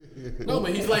No,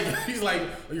 but he's like,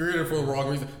 you're in it for the wrong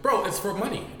reason, bro. It's for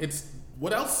money. It's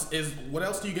what else do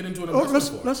you get into an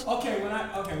investment for? Okay, when I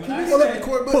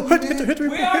hit we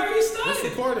already started. It's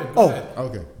recording.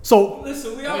 Okay. So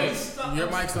listen, we already started.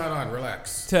 Your mic's not on.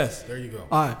 Relax. Test. There you go.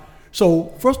 All right. So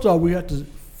first of all, we have to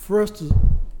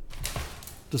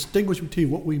distinguish between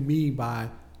what we mean by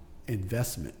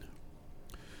investment,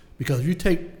 because if you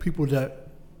take people that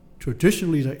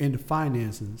traditionally are into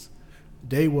finances,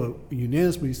 they will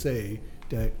unanimously say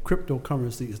that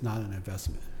cryptocurrency is not an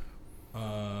investment.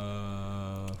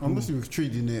 Unless you're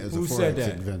treating it as a forex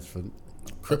investment.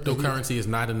 Cryptocurrency is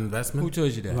not an investment? Who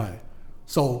told you that? Right.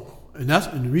 So, and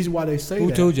the reason why they say Who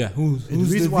that. told you? Who's the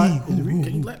reason why? Can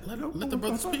you let the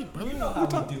brother speak, brother? You know how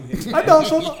we do here. I know.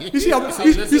 So you see how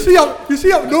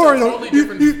ignoring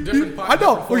him. I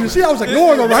know. Well, you see, I was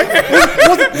ignoring him, right?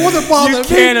 Wasn't bothering me. You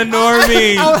can't ignore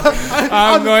me.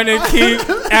 I'm going to keep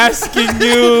asking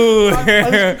you.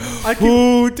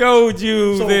 Who told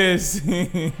you this?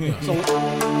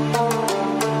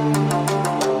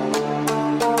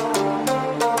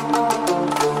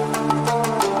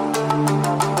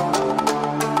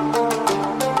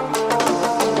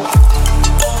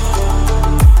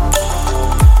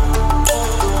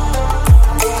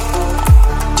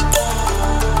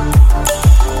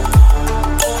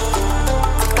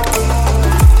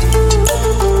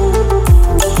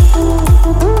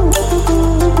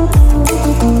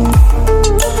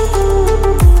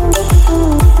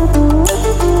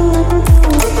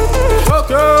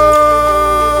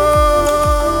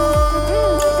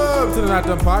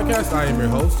 Podcast. I am your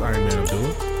host, Iron Man Abdul.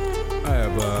 I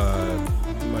have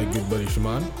my good buddy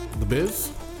Shaman, the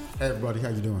Biz. Hey everybody, how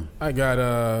you doing? I got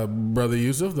brother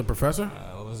Yusuf, the professor.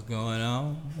 What's going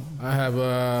on? I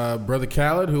have brother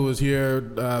Khalid, who was here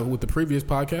with the previous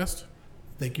podcast.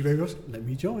 Thank you very much. Let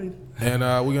me join. And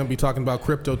we're going to be talking about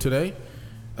crypto today.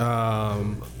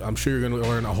 I'm sure you're going to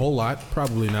learn a whole lot.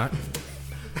 Probably not.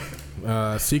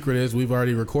 Secret is we've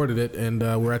already recorded it, and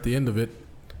we're at the end of it.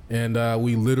 And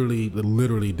we literally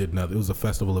did nothing. It was a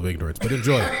festival of ignorance. But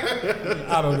enjoy.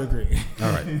 I don't agree.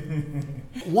 All right.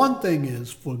 One thing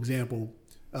is, for example,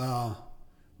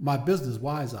 my business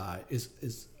Wise Eye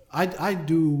is I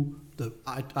do the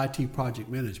IT project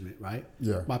management, right?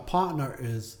 Yeah. My partner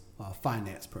is a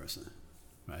finance person,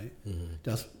 right? Mm-hmm.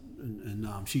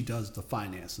 And she does the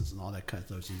finances and all that kind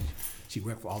of stuff. She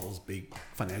worked for all those big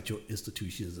financial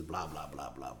institutions and blah blah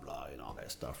blah blah blah and all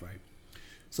that stuff, right?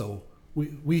 So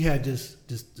we had this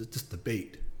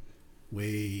debate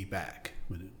way back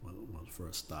when it was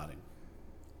first starting.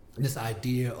 This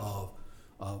idea of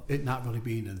it not really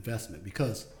being an investment,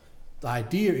 because the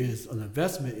idea is an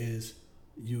investment is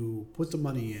you put the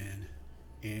money in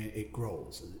and it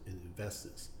grows and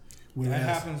invests. That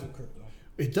happens with crypto.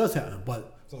 It does happen,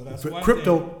 but so that's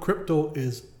crypto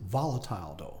is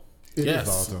volatile though. It is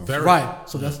volatile. Very. Right.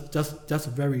 So that's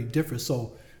very different.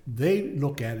 So they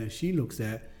look at it, she looks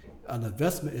at an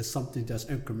investment is something that's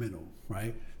incremental,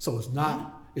 right? So it's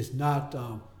not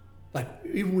like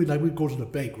even we go to the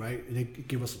bank, right, and they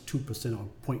give us a 2% or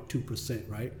 0.2%,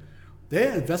 right?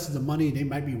 They're investing the money, they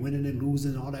might be winning and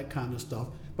losing and all that kind of stuff,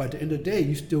 but at the end of the day,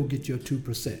 you still get your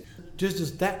 2%. There's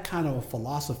just that kind of a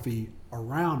philosophy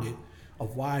around it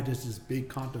of why there's this big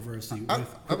controversy. I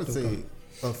would say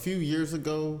a few years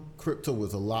ago, crypto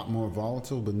was a lot more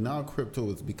volatile, but now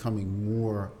crypto is becoming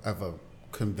more of a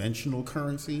conventional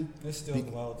currency. It's still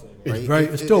volatile. Right?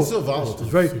 It's still volatile.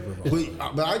 It's very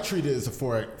volatile. But I treat it as a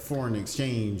foreign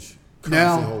exchange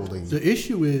currency now, holding. The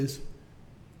issue is,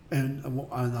 and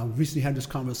I recently had this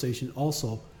conversation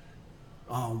also,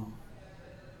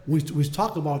 we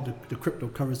talked about the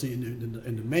cryptocurrency,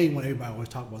 and the main one everybody always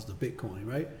talk about is the Bitcoin,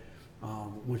 right?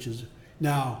 Which is,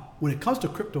 now, when it comes to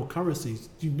cryptocurrencies,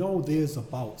 there's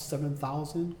about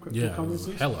 7,000 cryptocurrencies.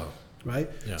 Yeah, hello. Right?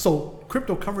 Yeah. So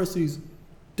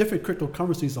different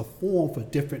cryptocurrencies are formed for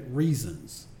different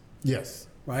reasons. Yes.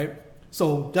 Right?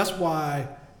 So that's why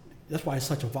it's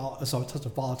such a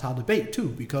volatile debate too,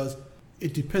 because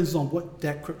it depends on what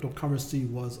that cryptocurrency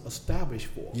was established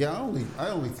for. Yeah, I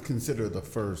only consider the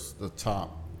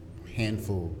top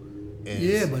handful.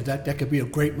 Yeah, but that could be a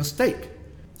great mistake.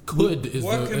 Could is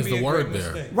the word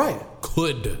there. Mistake? Right.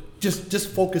 Could. Just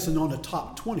focusing on the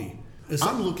top 20.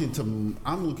 I'm looking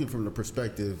from the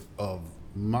perspective of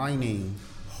mining,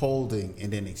 holding,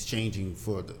 and then exchanging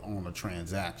on a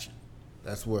transaction.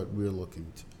 That's what we're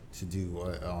looking to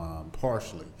do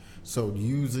partially. So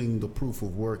using the proof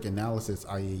of work analysis,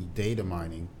 i.e. data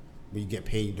mining, where you get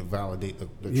paid to validate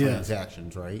the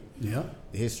transactions, right? Yeah.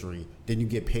 The history. Then you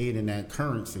get paid in that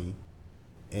currency,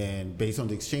 and based on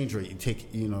the exchange rate,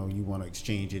 you want to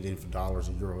exchange it in for dollars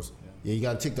or euros. Yeah, you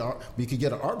got to take you could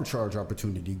get an arbitrage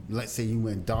opportunity. Let's say you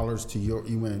went dollars to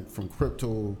you went from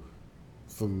crypto,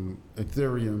 from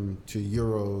Ethereum to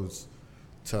euros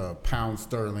to pound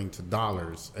sterling to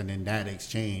dollars, and in that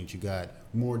exchange, you got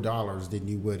more dollars than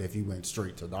you would if you went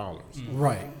straight to dollars.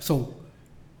 Right. So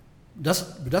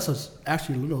that's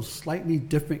actually a little slightly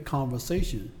different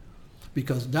conversation,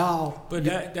 because now. But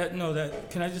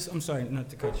can I just? I'm sorry, not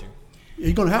to cut you.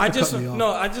 You're gonna have to cut me off.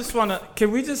 No, I just wanna.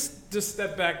 Can we just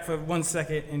step back for 1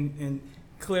 second and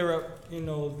clear up,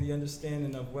 the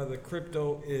understanding of whether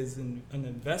crypto is an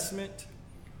investment.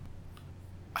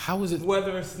 How is it?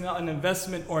 Whether it's not an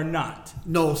investment or not.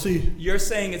 No, see. You're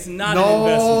saying it's not an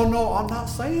investment. No, I'm not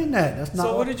saying that. That's not.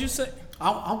 So what did you say?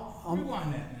 I'm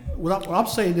Rewind that, man. What I'm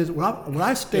saying is, what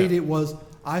I stated was,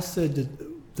 I said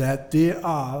that there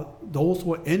are those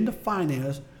who are in the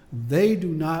finance, they do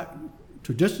not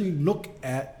traditionally look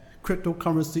at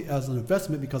cryptocurrency as an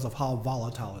investment because of how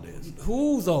volatile it is.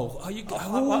 Who though?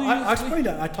 I explained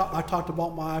that. I talked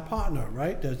about my partner,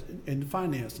 right? That's in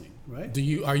financing, right?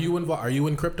 Are you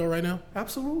in crypto right now?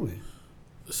 Absolutely.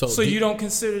 So you don't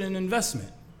consider it an investment?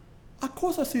 Of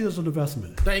course, I see it as an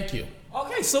investment. Thank you.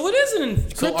 Okay, so it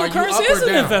is cryptocurrency is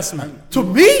an investment. To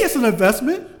me, it's an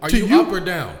investment. Are to you up or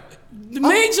down? The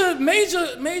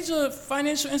major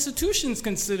financial institutions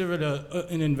consider it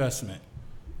an investment.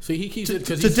 See, he keeps it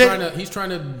because he's trying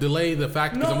to delay the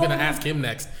fact, because I'm going to ask him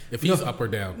next if he's up or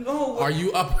down. No. Are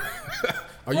you up?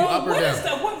 Are you up or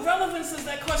down? What relevance is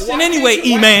that question anyway,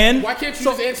 E-Man? Why can't you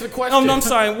just answer the question? Oh, no, I'm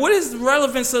sorry. What is the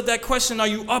relevance of that question? Are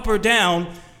you up or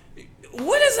down?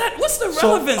 What is that? What's the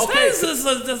relevance? That is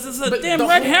a damn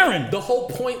red herring. The whole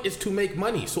point is to make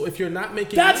money. So if you're not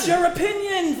making that's money, your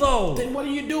opinion, though. Then what are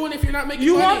you doing if you're not making money?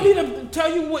 You want me to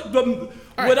tell you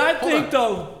what I think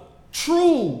the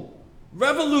true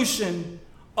revolution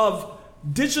of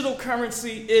digital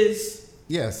currency is?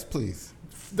 Yes, please.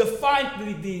 The sci-fi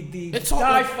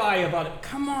about it.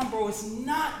 Come on, bro. It's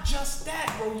not just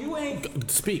that, bro. You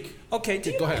ain't speak. Okay,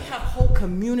 do you have whole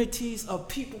communities of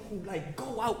people who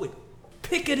go out with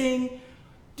picketing?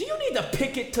 Do you need to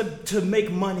picket to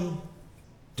make money?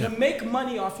 To make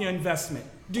money off your investment?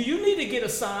 Do you need to get a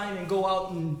sign and go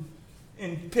out and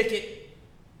picket?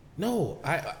 No,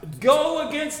 go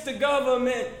against the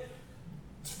government.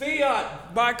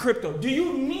 Fiat, buy crypto. Do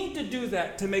you need to do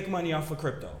that to make money off of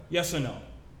crypto? Yes or no?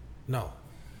 No.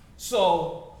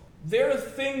 So there are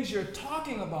things you're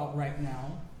talking about right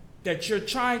now that you're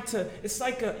trying to. It's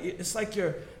like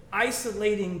you're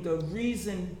isolating the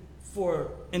reason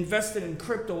for investing in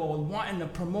crypto or wanting to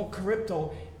promote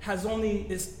crypto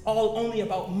is all only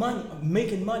about money,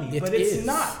 making money. But it's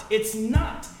not. It's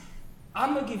not.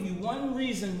 I'm gonna give you one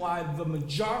reason why the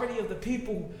majority of the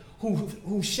people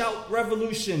who shout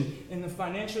revolution in the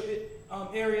financial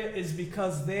area is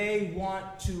because they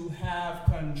want to have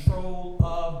control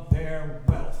of their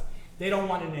wealth. They don't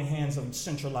want it in the hands of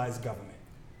centralized government.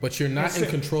 But you're not in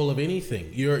control of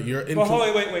anything. You're in.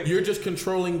 Wait. You're just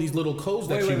controlling these little codes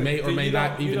that you may or may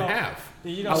not even have.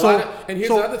 And here's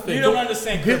the other thing. You don't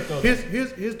understand crypto.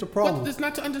 Here's the problem. But it's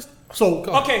not to understand. So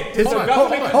does the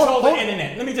government control the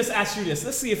internet? Let me just ask you this.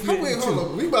 Let's see if wait, hold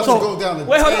on. We about to go down the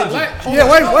wait, hold on. Wait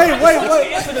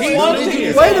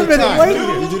a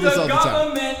minute. Do the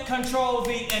government control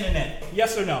the internet?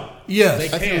 Yes or no?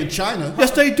 Yes. I think in China.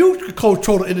 Yes, they do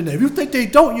control the internet. If you think they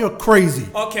don't, you're crazy.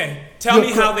 Okay, tell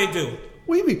me how they do.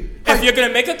 What do you mean? If you're going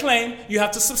to make a claim, you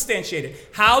have to substantiate it.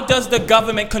 How does the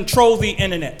government control the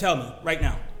internet? Tell me right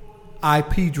now.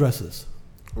 IP addresses.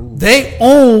 Ooh. They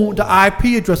own the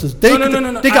IP addresses. They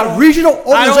got regional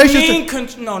organizations.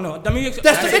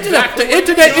 That's the internet. The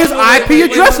internet is IP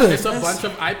addresses. It's a bunch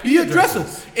of IP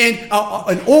addresses. And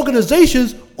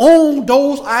organizations own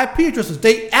those IP addresses.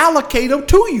 They allocate them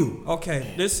to you.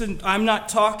 Okay, listen. I'm not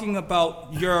talking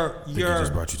about your.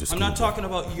 I'm not talking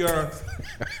about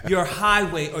your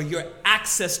highway or your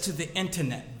access to the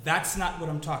internet. That's not what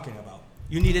I'm talking about.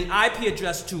 You need an IP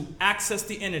address to access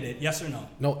the internet, yes or no?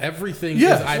 No, everything is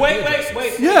IP addresses.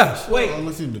 Wait. Yes.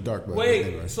 Unless you're in the dark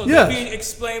web. So let me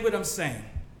explain what I'm saying.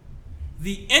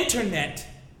 The internet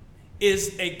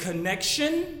is the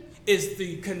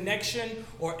connection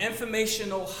or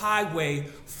informational highway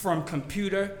from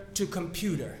computer to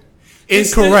computer.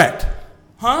 Incorrect.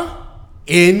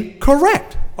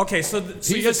 Incorrect. Okay, so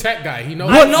he's a tech guy. He knows.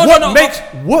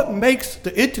 What makes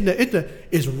the internet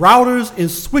is routers and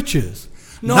switches.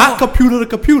 Not computer to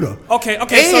computer. Okay.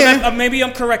 So maybe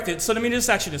I'm corrected. So let me just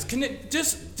ask you this: Can it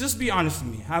just be honest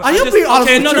with me? I am being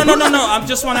honest with you. No. I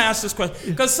just want to ask this question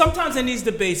because sometimes in these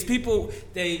debates, people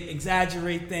they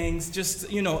exaggerate things.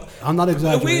 I'm not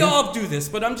exaggerating. We all do this,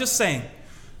 but I'm just saying.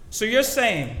 So you're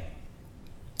saying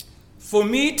For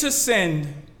me to send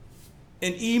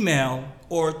an email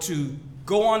or to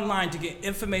go online to get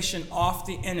information off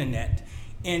the internet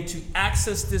and to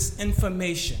access this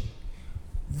information,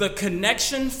 the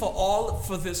connection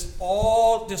for this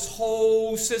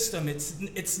whole system,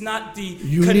 it's not the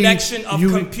connection of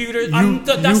computers.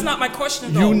 That's not my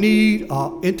question, though. You need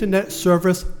an internet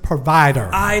service provider.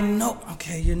 I know.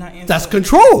 Okay, you're not answering. That's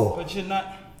control. But you're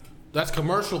not. That's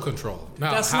commercial control.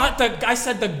 Now, That's not I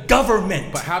said the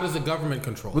government. But how does the government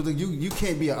control? Well, you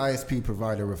can't be an ISP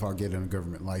provider without getting a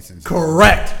government license.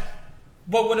 Correct.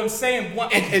 But what I'm saying,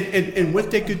 and what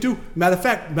they could do, matter of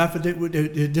fact,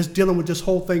 they're just dealing with this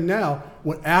whole thing now.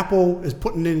 When Apple is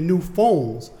putting in new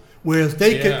phones, whereas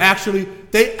they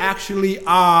actually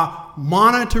are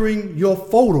monitoring your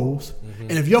photos,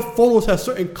 and if your photos have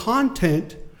certain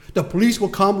content, the police will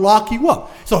come lock you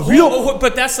up. So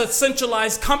but that's a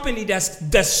centralized company that's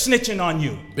snitching on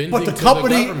you. But the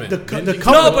company,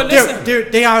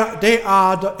 they are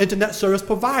the internet service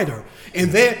provider,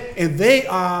 and they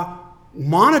are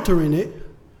monitoring it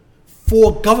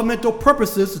for governmental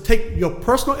purposes to take your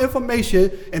personal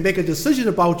information and make a decision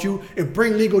about you and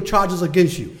bring legal charges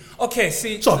against you. Okay,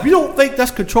 see. So if you don't think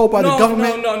that's controlled by the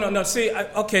government, no. See,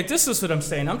 okay, this is what I'm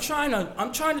saying. I'm trying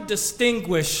to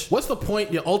distinguish. What's the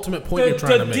point? Your ultimate point you're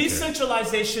trying to make? The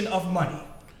decentralization of money.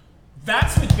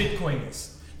 That's what Bitcoin is.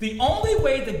 The only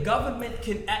way the government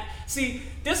can act. See,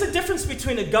 there's a difference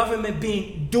between the government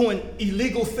doing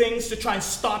illegal things to try and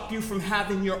stop you from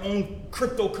having your own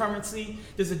cryptocurrency.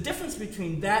 There's a difference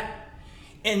between that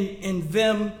and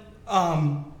them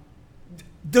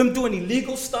doing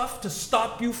illegal stuff to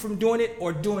stop you from doing it,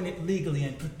 or doing it legally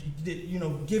and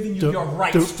giving you your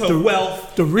rights to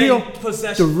wealth and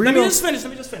possession. Let me just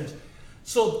finish.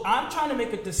 So I'm trying to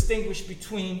make a distinguish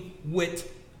between what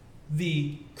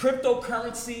the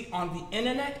cryptocurrency on the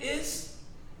internet is,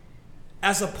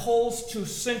 as opposed to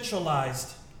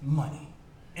centralized money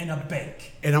in a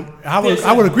bank. And I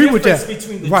would agree with that.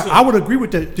 Right, I would agree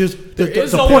with that.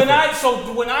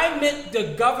 When I meant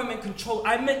the government control,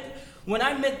 when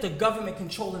I meant the government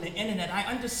controlling the internet, I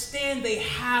understand they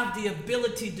have the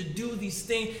ability to do these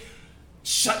things,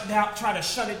 try to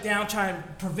shut it down, try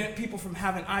and prevent people from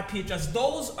having IP address.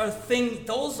 Those are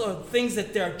things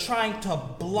that they're trying to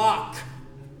block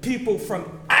people from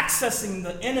accessing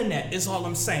the internet, is all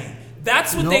I'm saying.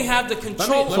 That's what they have the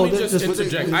control. Let me just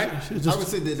interject. I would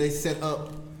say that they set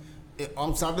up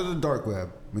outside of the dark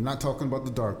web. We're not talking about the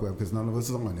dark web because none of us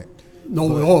is on it.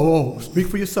 No, speak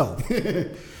for yourself.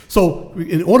 So,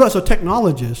 in order as a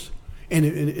technologist, and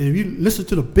if you listen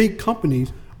to the big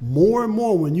companies, more and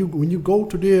more when you go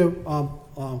to their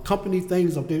company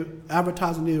things of their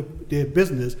advertising their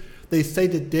business, they say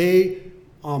that they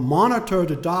monitor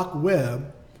the dark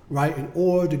web, right, in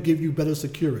order to give you better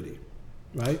security,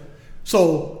 right?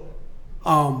 So,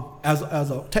 as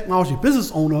a technology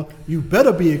business owner, you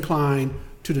better be inclined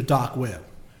to the dark web.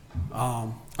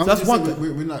 So that's one thing.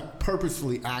 We're not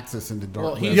purposefully accessing the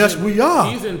dark web. Yes, we are.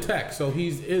 He's in tech, so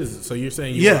So you're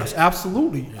saying yes,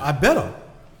 absolutely. Yeah. I better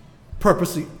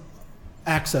purposely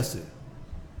access it.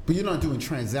 But you're not doing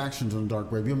transactions on the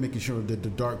dark web. You're making sure that the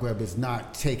dark web is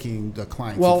not taking the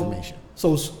client's information.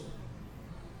 So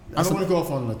I don't want to go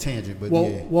off on a tangent, but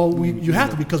you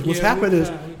have to, because what's happened is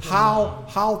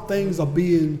how things are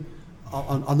being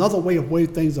another way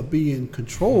things are being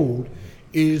controlled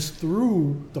is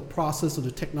through the process of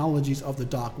the technologies of the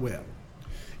dark web.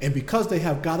 And because they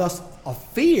have got us a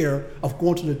fear of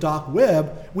going to the dark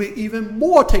web, we're even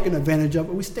more taking advantage of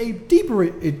it. We stay deeper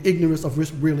in ignorance of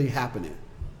what's really happening.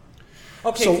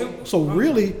 Okay.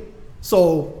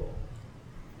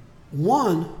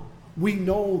 One, we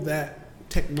know that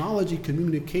technology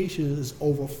communication is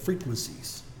over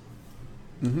frequencies.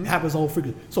 Mm-hmm. It happens over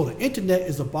frequencies. So the internet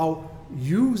is about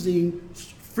using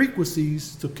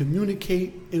frequencies to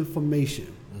communicate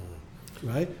information,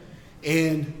 right?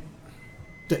 And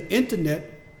the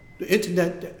internet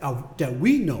that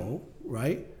we know,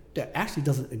 right, that actually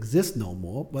doesn't exist no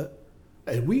more, but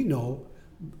and we know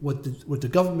what the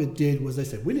government did was they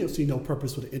said, we didn't see no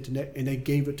purpose for the internet, and they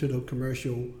gave it to the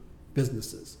commercial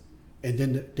businesses. And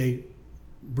then they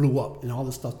blew up and all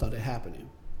this stuff started happening,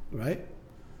 right?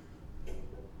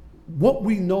 What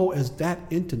we know as that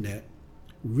internet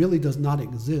really does not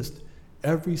exist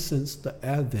ever since the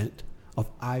advent of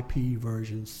IP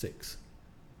version 6.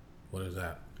 What is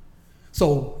that?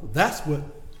 So that's what,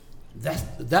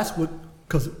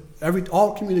 because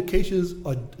all communications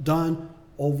are done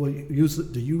over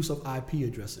the use of IP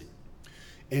addressing.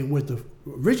 And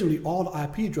originally all the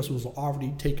IP addresses were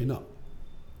already taken up.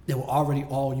 They were already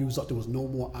all used up. There was no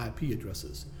more IP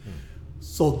addresses.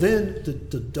 So then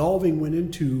the delving went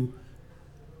into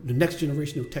the next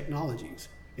generation of technologies,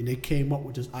 and they came up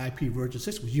with this IP version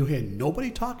 6, which you hear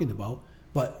nobody talking about,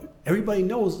 but everybody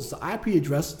knows it's the IP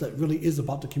address that really is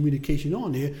about the communication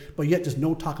on there, but yet there's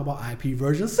no talk about IP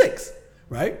version 6,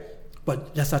 right?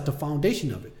 But that's at the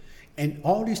foundation of it. And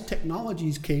all these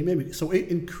technologies came in, so it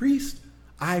increased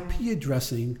IP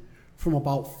addressing from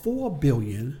about 4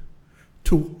 billion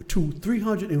to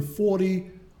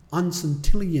 340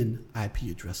 uncentillion IP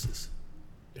addresses.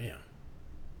 Damn.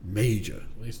 Major.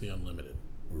 At least the unlimited.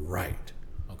 Right.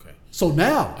 Okay. So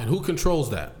now, And who controls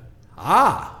that?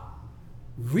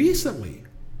 recently,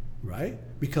 right?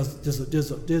 Because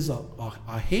there's a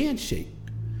handshake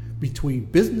between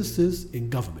businesses and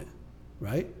government,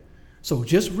 right? So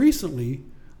just recently,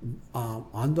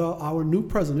 under our new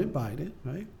president Biden,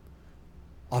 right,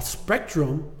 a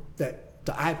spectrum that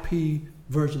the IP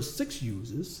version 6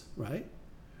 uses, right,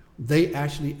 they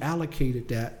actually allocated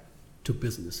that to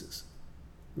businesses,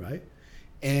 right?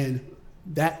 And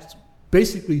that's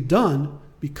basically done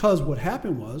because what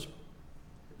happened was,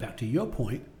 back to your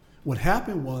point, what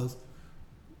happened was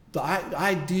the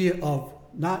idea of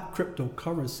not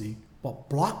cryptocurrency, but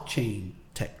blockchain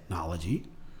technology,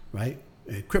 right?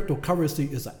 And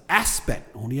cryptocurrency is an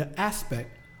aspect, only an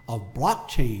aspect of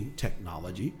blockchain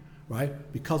technology,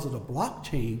 right? Because of the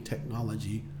blockchain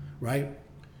technology, right?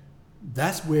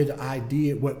 That's where the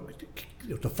idea,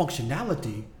 the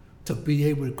functionality to be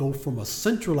able to go from a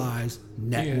centralized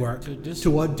network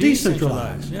to a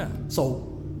decentralized. Yeah.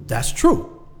 So that's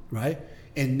true, right?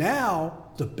 And now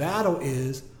the battle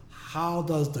is, how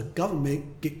does the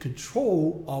government get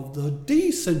control of the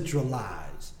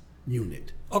decentralized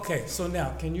unit? Okay, so now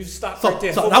can you stop So, right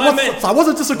there? so, For I, 1 was, minute. so I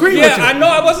wasn't disagreeing with you. Yeah, I know.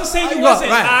 I wasn't saying you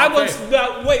wasn't. Right, I okay.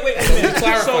 was. Wait a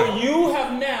minute. So you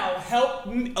have now helped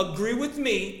agree with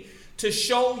me to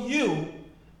show you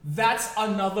that's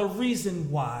another reason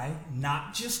why,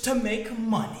 not just to make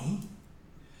money,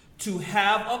 to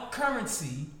have a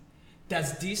currency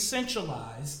that's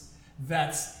decentralized,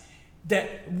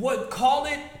 that would call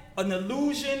it an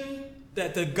illusion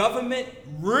that the government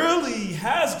really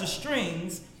has the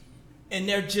strings, and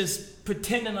they're just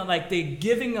pretending like they're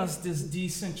giving us this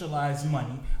decentralized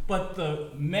money. But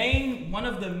one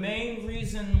of the main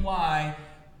reasons why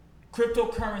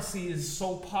cryptocurrency is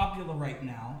so popular right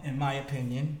now, in my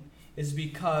opinion, is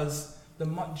because the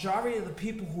majority of the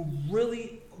people who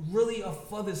really are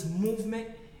for this movement,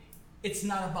 it's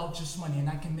not about just money. And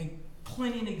I can make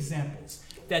plenty of examples.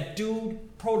 That dude,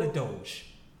 Protodoge,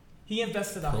 he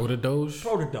invested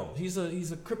Protodoge.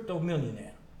 He's a crypto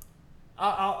millionaire.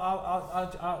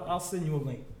 I'll send you a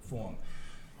link for him.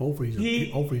 Hopefully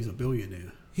he's a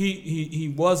billionaire.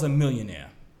 He was a millionaire.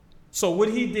 So what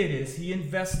he did is he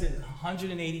invested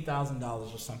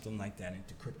 $180,000 or something like that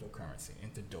into cryptocurrency,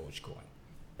 into Dogecoin.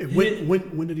 And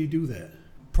when did he do that?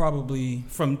 Probably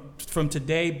from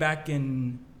today back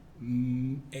in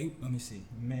April,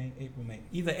 May,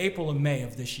 either April or May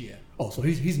of this year. Oh, so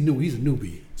he's new. He's a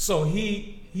newbie. So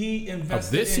he invested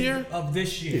Of this year? Of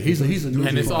this year. Yeah, he's a newbie.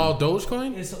 And it's all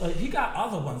Dogecoin? He got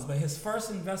other ones, but his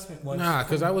first investment was Nah,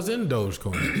 because I was in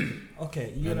Dogecoin.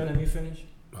 Okay, you gonna let me finish?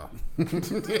 Oh.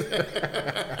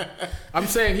 I'm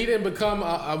saying he didn't become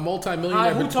a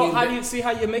multi-millionaire. How do you see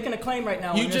how you're making a claim right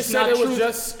now? You and just it's said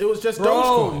not it was just Bro,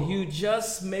 Dogecoin. you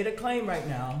just made a claim right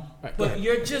now, Right, go but ahead.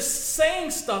 you're just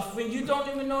saying stuff when you don't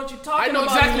even know what you're talking I know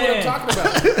about. exactly what I'm talking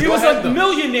about. He Go was ahead, a though.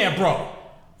 millionaire, bro.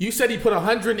 You said he put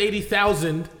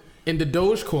 180,000 into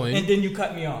Dogecoin, And then you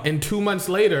cut me off. and 3 months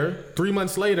later,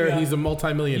 Yeah. he's a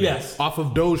multi-millionaire Yes. off of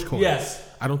Dogecoin. Yes.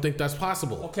 I don't think that's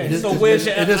possible. Okay, It is- so where's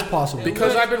your? it is possible.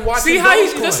 Because I've been watching See how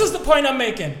Dogecoin. this is the point I'm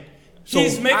making.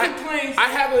 He's making claims. I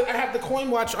have the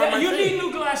coin watch on my You thing. need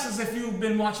new glasses if you've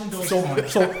been watching So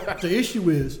Dogecoin. the issue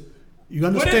is, you What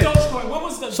understand. did Dogecoin? What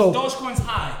was the Dogecoin's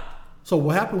high? So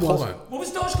what happened was, Hold on. What was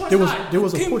Dogecoin's there was high? there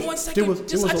was a Give me push. 1 second. There was,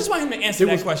 there was I a- just want him to answer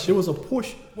there that question. There was a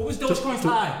push. What was to- Dogecoin's to-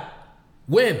 high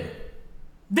When?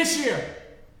 this year?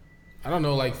 I don't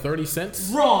know, like 30 cents?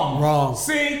 Wrong.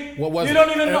 See? What was you it? don't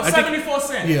even know. I think- 74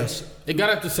 cents. Yes. It got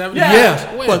up to 70? Yeah.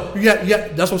 Yes. When? But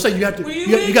that's what I'm saying. You have to. Well,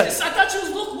 You got. I thought you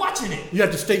was watching it. You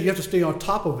have to stay. You have to stay on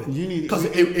top of it. You need- because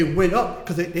it went up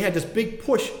because they had this big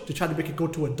push to try to make it go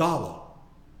to $1.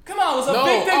 Come on, it was a No,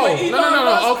 big thing. oh, but Elon no.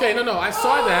 Musk- Okay, no. I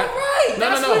saw Oh, that. right. No,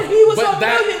 That's no. when he was but a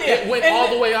that millionaire. it went And all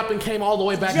the- the way up and came all the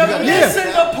way back You're down. missing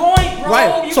the point, bro.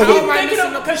 Right. You So keep what-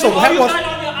 thinking because so all what you was- got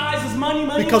on your eyes is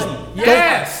money. Because money.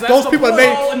 Yes, that's those the people point.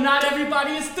 made. Oh, and not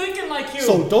everybody is thinking like you.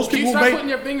 So those Can you people stop who putting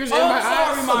made. your fingers Oh, in my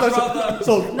sorry, eyes? my brother.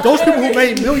 So Not those people who every-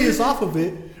 made millions off of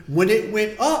it, when it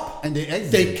went up, And they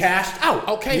exited. they cashed out.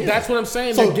 Okay, that's what I'm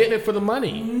saying. So- They're getting it for the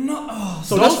money. No.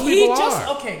 So Those that's people he just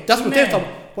are. okay. That's what man, they're talking-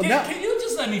 but now- Can you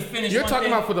just let me finish. You're one talking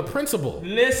thing. about for the principal.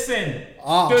 Listen,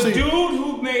 the dude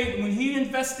who made, when he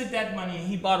invested that money,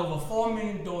 he bought over 4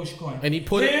 million Dogecoin. And he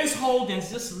put his holdings.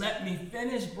 Just let me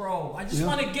finish, bro. I just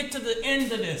want to get to the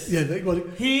end of this. Yeah,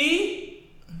 he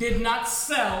did not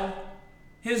sell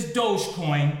his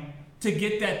Dogecoin to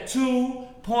get that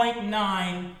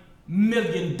 $2.9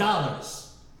 million.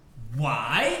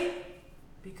 Why?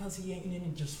 Because he ain't in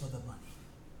it just for the money.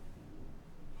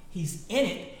 He's in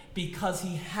it because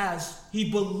he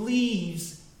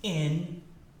believes in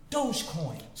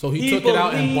Dogecoin. So he took it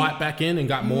out and bought back in and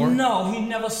got more? No, he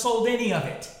never sold any of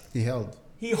it. He held.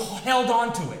 He held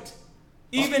on to it,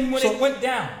 even when it went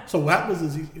down. So what happens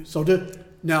is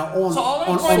now on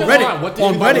Reddit, what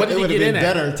it would have been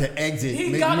better to exit, He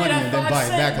make got money, it at and then 5 buy it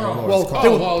back cents, at a bro. lower cost.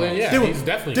 He's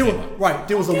definitely right.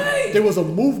 There was a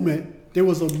movement. There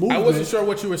was a movement. I wasn't sure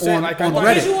what you were saying. On Like on on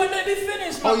Reddit. Because you wouldn't let me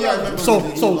finish. Oh yeah, I remember. So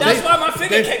that's why my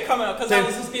figure kept coming up because I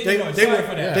was just getting sorry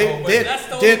for that.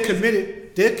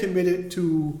 They're committed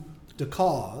to the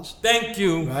cause. Thank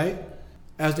you. Right,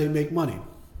 as they make money.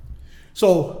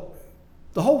 So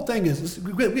the whole thing is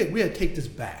we got to take this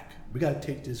back. We got to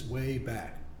take this way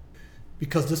back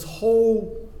because this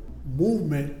whole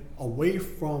movement away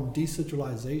from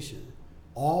decentralization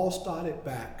all started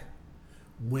back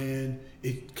when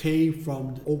it came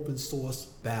from the open source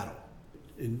battle.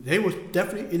 And they were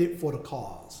definitely in it for the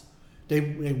cause.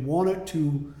 They wanted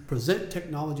to present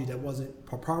technology that wasn't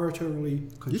proprietarily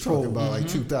controlled. You're talking about like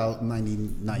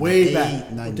 2098, way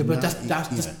back. 99, But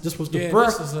this was the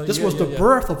birth. This was the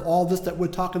birth of all this that we're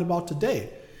talking about today.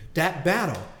 That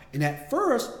battle. And at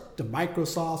first, the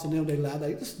Microsofts and them, they like,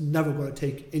 this is never going to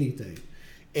take anything.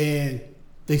 And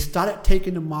they started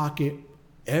taking the market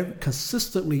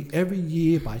consistently every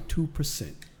year by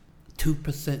 2%.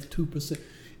 2%.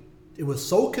 It was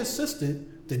so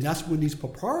consistent, then that's when these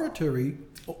proprietary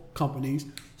companies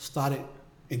started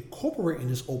incorporating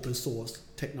this open source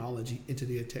technology into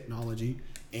their technology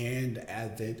and the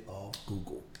advent of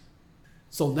Google.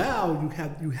 So now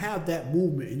you have that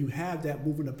movement, and you have that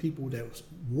movement of people that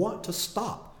want to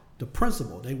stop the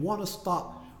principle. They want to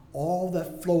stop all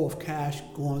that flow of cash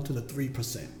going to the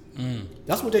 3%.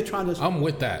 That's what they're trying to. I'm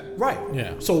with that. Right.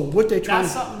 Yeah. So what they're trying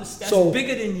that's to. something that's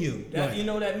bigger than you. That right. You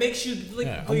know, that makes you look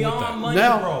Yeah, beyond money,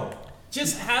 now, bro.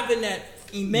 Just having that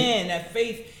iman, that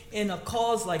faith in a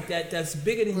cause like that's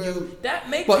bigger than you, that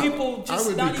makes people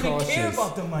just not even care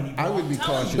about the money, bro. I would be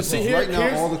cautious. But see, right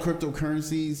now, all the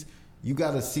cryptocurrencies, you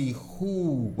got to see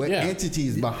what entity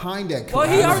is behind that. Well,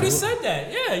 he already said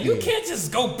that. Yeah, you can't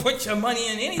just go put your money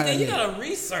in anything. You got to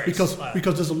research.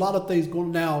 Because there's a lot of things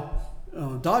going now.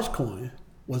 Dogecoin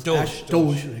was Doge.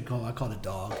 I call it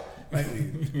dog,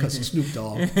 right? Because it's Snoop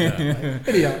Dogg. Right?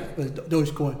 Anyhow,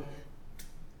 Dogecoin.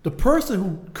 The person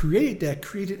who created that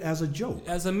created it as a joke,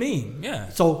 as a meme. Yeah.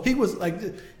 So he was like,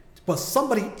 but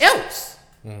somebody else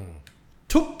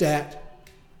took that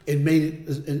and made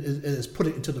it and has put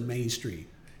it into the mainstream.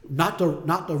 Not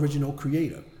the original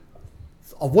creator.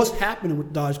 Of what's happening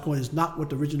with Dogecoin is not what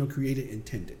the original creator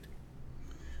intended.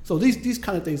 So these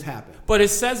kind of things happen. But it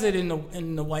says it in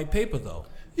the white paper though.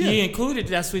 Yeah. He included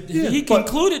he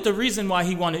concluded the reason why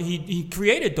he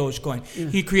created Dogecoin. Yeah.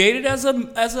 He created as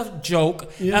a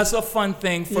joke, as a fun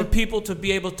thing for people to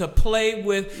be able to play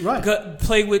with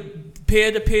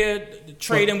peer-to-peer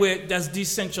trading with that's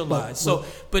decentralized.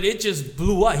 But it just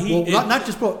blew up. Not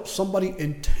just somebody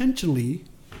intentionally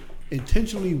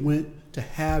went to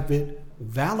have it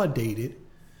validated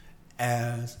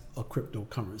as a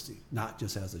cryptocurrency, not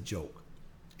just as a joke,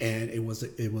 and it was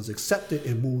accepted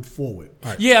and moved forward.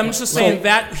 Right. Yeah, I'm just saying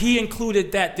that he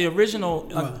included that the original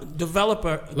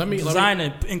developer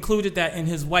designer included that in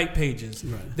his white pages.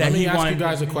 Right. Let me ask you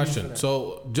guys a question.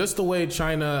 So just the way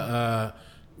China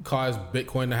caused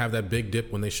Bitcoin to have that big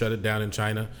dip when they shut it down in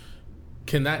China,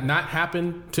 can that not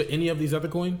happen to any of these other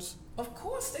coins? Of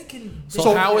course they can.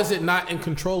 So how is it not in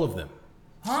control of them?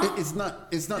 Huh? It's not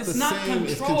the same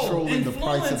as controlling the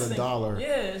price of the dollar.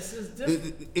 Yeah, it's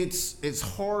different. It's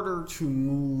harder to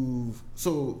move.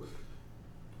 So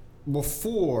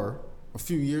before, a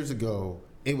few years ago,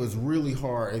 it was really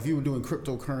hard. If you were doing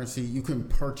cryptocurrency, you couldn't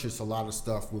purchase a lot of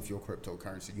stuff with your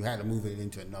cryptocurrency. You had to move it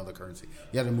into another currency.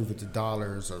 You had to move it to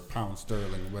dollars or pound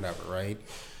sterling or whatever, right?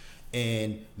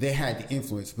 And they had the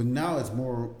influence. But now it's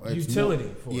more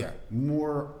utility.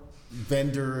 More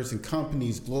vendors and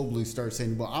companies globally start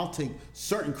saying, well, I'll take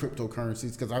certain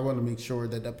cryptocurrencies because I want to make sure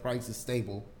that the price is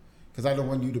stable, because I don't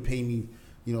want you to pay me,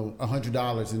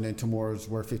 $100 and then tomorrow's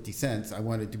worth 50 cents. I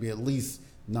want it to be at least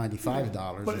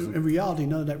 $95. But in reality,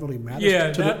 none of that really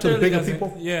matters to the bigger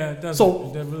people. Yeah, it doesn't.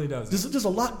 So that really doesn't. There's a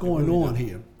lot going on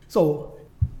here. So,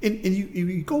 and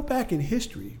you go back in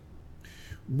history,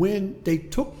 when they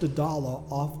took the dollar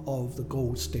off of the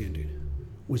gold standard,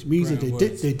 which means that Bretton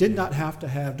Woods. they did not have to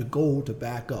have the gold to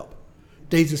back up.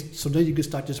 They just so then you can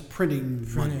start just printing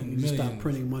money. You just start millions.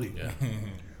 printing money. Yeah.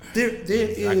 There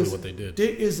Exactly is what they did.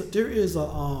 There is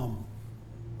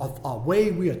a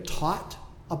way we are taught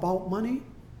about money,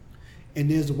 and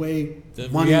there's a way The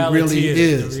money reality really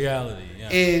is. the reality. Yeah.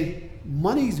 And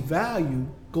money's value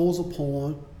goes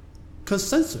upon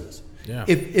consensus. Yeah.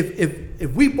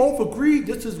 If we both agree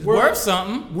this is Worth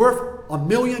something. worth $1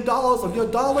 million of your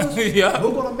dollars, Yeah.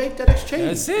 we're gonna make that exchange.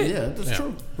 That's it. Yeah, that's Yeah.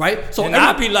 true. Right? So And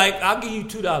I'll be like, I'll give you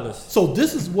 $2. so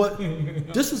this is what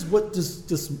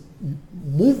this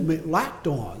movement lacked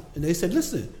on, and they said,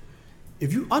 listen,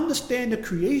 if you understand the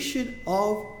creation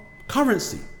of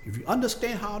currency, if you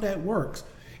understand how that works,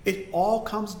 it all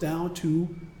comes down to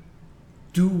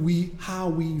how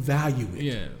we value it.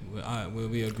 Yeah,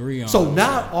 we agree on. So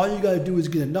now all you got to do is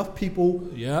get enough people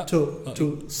Yeah.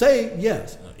 to say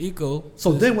yes. Equal.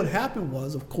 So then what happened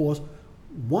was, of course,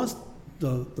 once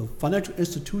the financial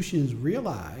institutions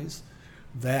realized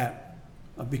that,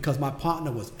 because my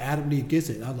partner was adamantly against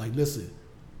it, I was like, listen,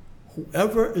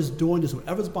 whoever is doing this,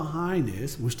 whoever's behind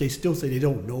this, which they still say they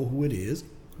don't know who it is,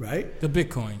 right? The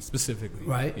Bitcoin specifically.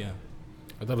 Right. Yeah.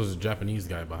 I thought it was a Japanese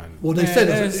guy behind it. Well, they Man, said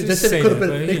let's it just say could have that,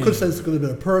 been. but, They you could have said know. it could have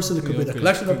been a person. It could be a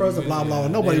collection of persons. Blah blah.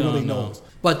 And nobody They don't really know. knows.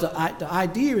 But the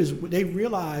idea is they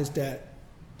realized that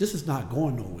this is not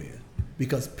going nowhere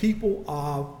because people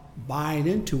are buying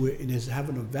into it and it's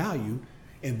having a value,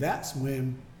 and that's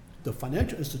when the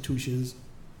financial institutions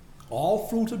all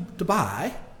flew to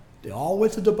Dubai. They all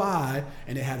went to Dubai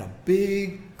and they had a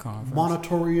big Conference.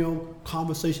 moratorium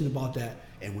conversation about that.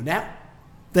 And when that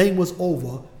thing was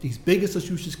over, these big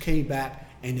institutions came back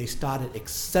and they started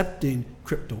accepting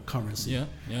cryptocurrency. Yeah,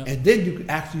 yeah. And then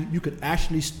you could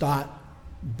actually start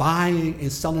buying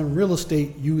and selling real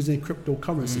estate using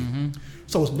cryptocurrency. Mm-hmm.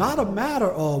 So it's not a matter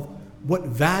of what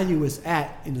value is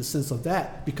at in the sense of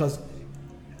that, because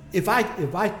if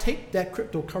I take that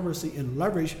cryptocurrency and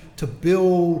leverage to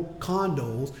build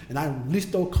condos and I lease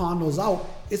those condos out,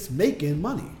 it's making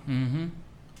money. Mm-hmm.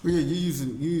 Well, yeah,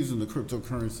 you're using the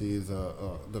cryptocurrency as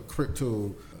the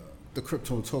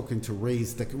crypto token to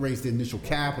raise the initial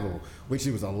capital, which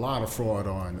there was a lot of fraud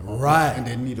on. Right. And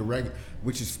they need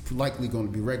which is likely going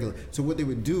to be regular. So what they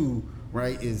would do,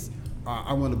 right, is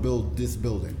I want to build this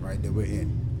building, right, that we're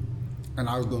in, and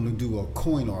I was going to do a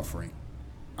coin offering.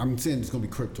 I'm saying it's going to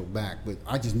be crypto back, but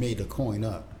I just made a coin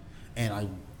up, and I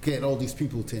get all these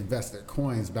people to invest their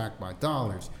coins backed by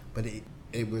dollars, but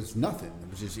it was nothing. It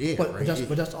was just air. But right?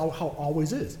 that's how it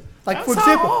always is. Like That's for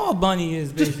example, how all money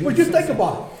is. just Basically. think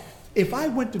about it. If I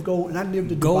went to go and I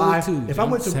lived in Go Dubai, to, if I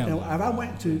went to don't tell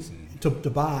me.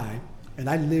 Dubai and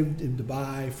I lived in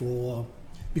Dubai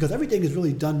because everything is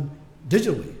really done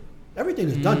digitally. Everything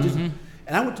is done digitally.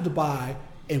 And I went to Dubai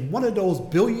and one of those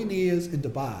billionaires in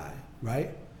Dubai, right,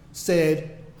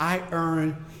 said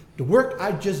the work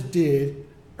I just did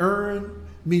earned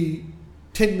me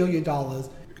 $10 million.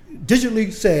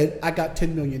 Digitally said I got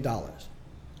 $10 million.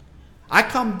 I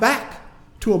come back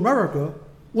to America,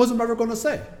 what's America going to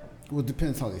say? Well, it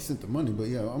depends how they sent the money, but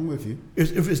yeah, I'm with you.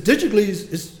 If it's digitally,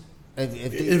 If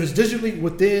it's digitally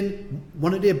within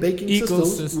one of their banking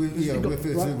systems, if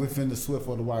it's right? within the SWIFT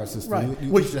or the wire system, Right.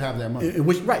 you should have that money.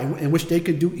 in which they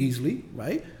can do easily,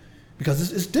 right?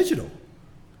 Because it's digital,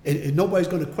 and nobody's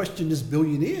going to question this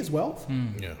billionaire's wealth.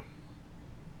 Yeah.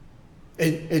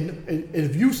 And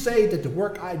if you say that the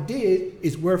work I did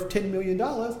is worth $10 million,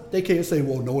 they can't say,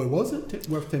 well, no, it wasn't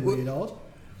worth $10 million.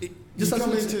 You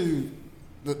come into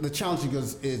the challenge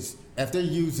is if they're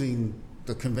using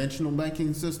the conventional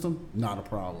banking system, not a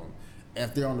problem.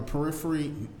 If they're on the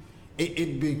periphery,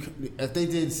 if they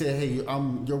did say, hey,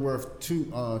 you're worth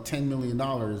 $10 million,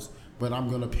 but I'm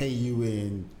going to pay you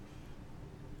in,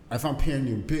 if I'm paying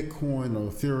you in Bitcoin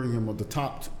or Ethereum or the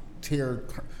top tier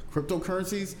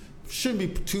cryptocurrencies, shouldn't be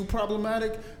too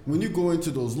problematic. When you go into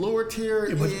those lower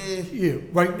tier,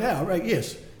 right now, right,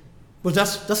 yes. But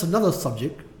that's another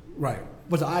subject, right?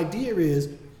 But the idea is,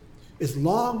 as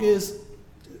long as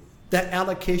that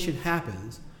allocation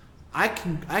happens, I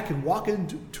can walk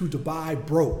into Dubai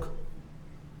broke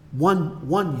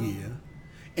one year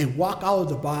and walk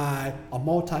out of Dubai a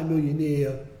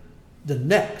multimillionaire the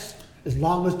next, as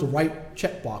long as the right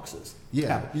check boxes. Yeah,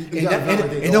 happen. you gotta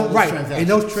validate all those transactions. And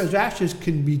those transactions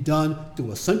can be done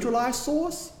through a centralized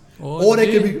source, or they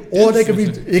can be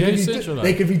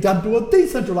done through a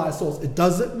decentralized source. It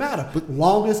doesn't matter, but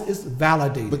long as it's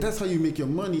validated. But that's how you make your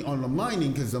money on the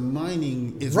mining, because the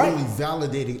mining is Right. really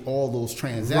validating all those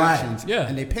transactions, Right. Yeah.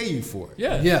 and they pay you for it.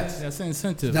 Yeah. Yes. That's an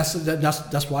incentive.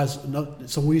 That's why.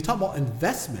 So when you talk about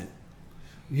investment,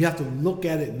 You have to look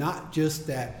at it not just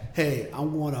that, hey, I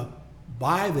want to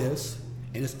buy this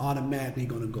and it's automatically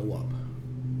going to go up.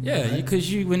 Yeah,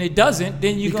 because when it doesn't,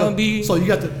 then you're going to be. So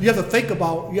you have to think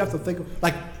about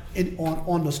like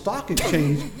on the stock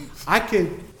exchange, I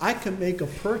can make a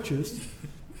purchase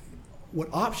with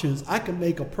options. I can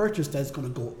make a purchase that's going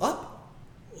to go up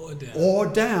or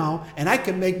down, and I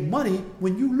can make money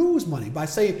when you lose money by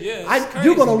saying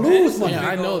you're going to lose money. Yeah,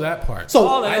 I know that part.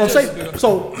 So I'm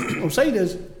saying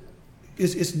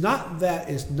it's not that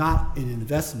it's not an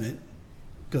investment,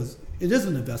 because it is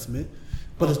an investment,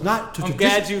 but it's not to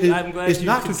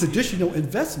traditional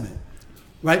investment,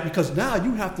 right? Because now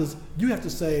you have to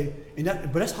say,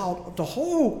 but that's how the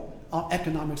whole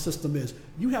economic system is.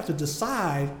 You have to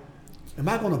decide: am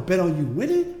I going to bet on you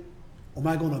winning, or am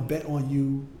I going to bet on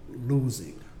you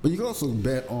losing? But you can also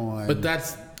bet on. But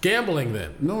that's gambling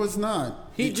then. No, it's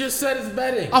not. He just said it's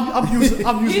betting. I'm using the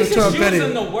term betting. He's just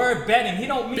using the word betting. He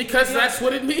don't mean because that's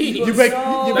what it means.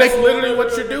 That's literally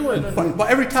what you're doing. But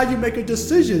every time you make a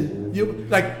decision,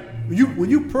 when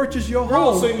you purchase your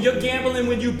home. So you're gambling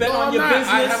when you bet on your business.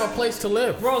 I have a place to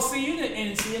live, bro. See, you're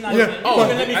not even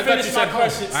let me finish my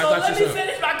question. So let me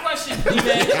finish my question.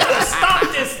 Man, you gotta stop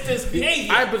this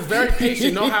behavior. I was very patient.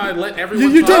 You know how I let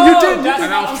everyone you talk? did. And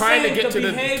I was trying to get to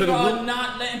the behavior of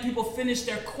not letting people finish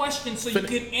their question so you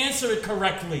can answer it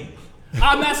correctly.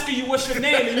 I'm asking you what's your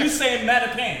name and you saying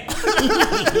Matapan.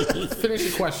 Finish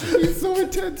your question. It's so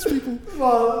intense,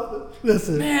 people.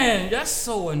 Listen. Man, that's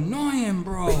so annoying,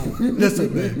 bro.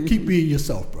 Listen, man. Keep being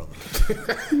yourself, brother.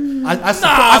 Man,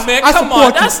 come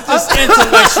on. That's just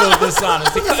intellectual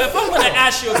dishonesty. If I'm going to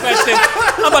ask you a question,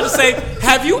 I'm about to say,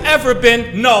 have you ever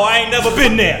been? No, I ain't never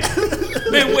been there.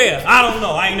 Been where? I don't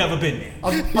know. I ain't never been there.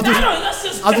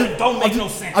 Don't make no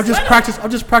sense. I'm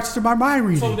just practicing my mind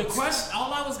reading. So the question,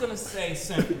 all I was gonna say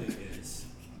simply is,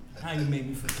 how you made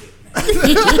me forget, man.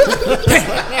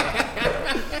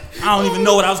 I don't even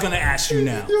know what I was gonna ask you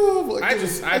now.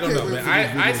 I don't know,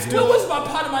 man. I still. What was my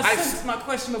part of my sentence, my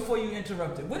question before you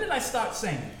interrupted? What did I start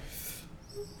saying?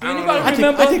 Anybody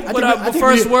remember what the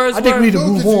first words were? I think we need to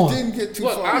move on. You didn't get too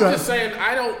Look, far. I'm just saying,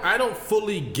 I don't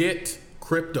fully get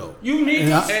crypto. You need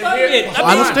to study it.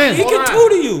 I understand. He can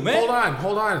tutor you, man.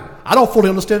 Hold on. I don't fully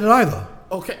understand it either.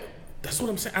 Okay, that's what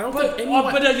I'm saying. I don't But think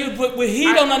anyone. But he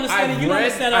don't understand it. You don't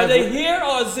understand. Are they read- here,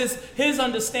 or is this his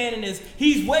understanding? Is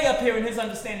he's way up here in his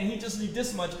understanding? He just need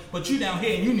this much, but you down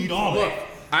here and you need all Look, that.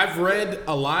 I've read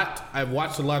a lot. I've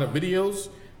watched a lot of videos.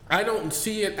 I don't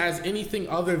see it as anything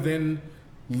other than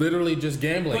literally just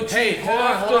gambling. But hey, you hold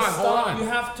on. You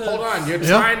have to. Hold on. You're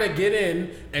trying to get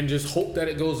in and just hope that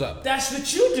it goes up. That's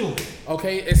what you do.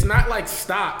 Okay, it's not like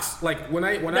stocks. Like when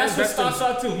I That's invest what stocks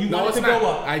are too. You no, want it's it to not.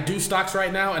 go up. I do stocks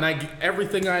right now, and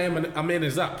everything I'm in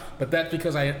is up. But that's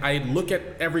because I look at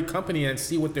every company and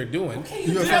see what they're doing. Okay,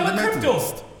 you do that with crypto.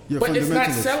 But it's not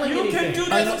selling You anything. can do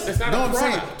that. It's not a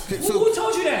product. Who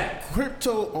told you that?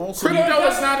 Crypto also. Crypto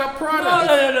is not a product.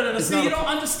 No. See, you don't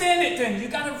understand it. Then you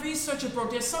gotta research it, bro.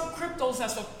 There's some cryptos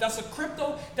that's a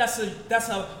crypto that's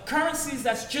a currencies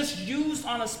that's just used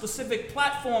on a specific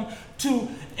platform to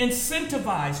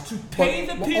incentivize, to pay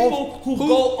the people who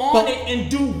go on it and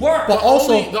do work. But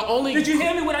also, the only. Did you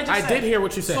hear me? What I just said? I did hear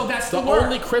what you said. So that's the work.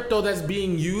 only crypto that's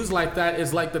being used like that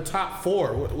is like the top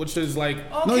 4, which is like.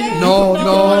 Okay.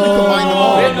 No. combine them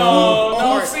all.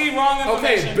 No. See, wrong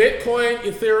information. Okay, Bitcoin,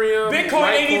 Ethereum.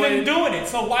 Bitcoin ain't Litecoin. even doing it.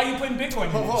 So why are you putting Bitcoin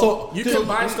in it? So you can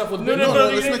buy stuff with Bitcoin. No,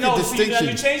 let's you make didn't a know. distinction.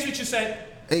 See, you changed what you said.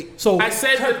 Hey, So I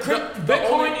said that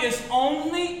Bitcoin is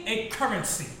only a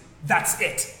currency. That's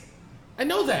it. I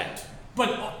know that.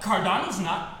 But Cardano's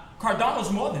not.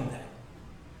 Cardano's more than that.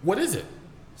 What is it?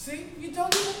 See, you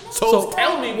don't even know. So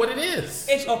tell me what it is.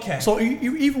 It's okay. So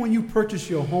even when you purchase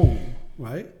your home,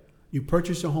 right? You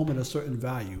purchase your home at a certain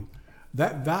value.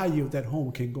 That value of that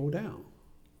home can go down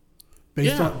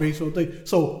based on things.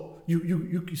 So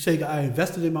you say I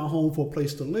invested in my home for a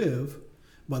place to live,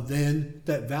 but then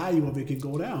that value of it can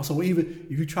go down. So even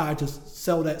if you try to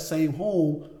sell that same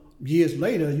home years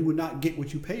later, you would not get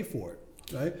what you pay for it,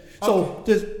 right? So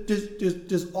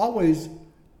there's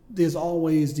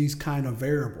always these kind of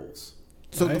variables.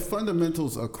 So right? the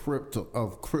fundamentals of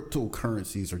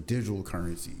cryptocurrencies or digital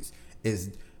currencies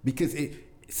is because it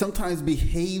sometimes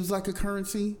behaves like a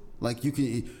currency. Like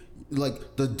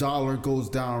like the dollar goes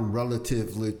down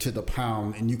relatively to the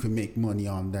pound, and you can make money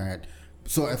on that.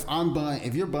 So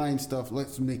if you're buying stuff,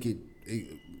 let's make it a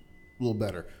little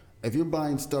better. If you're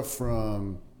buying stuff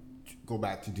go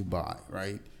back to Dubai,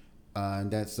 right?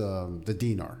 And that's the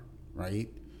dinar, right?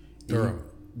 Dirham.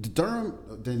 The dirham,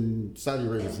 then Saudi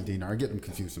Arabia is the dinar. I get them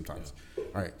confused sometimes.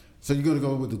 All right, so you're going to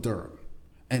go with the dirham.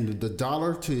 and the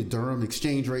dollar to dirham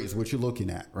exchange rate is what you're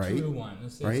looking at, right? 2-1.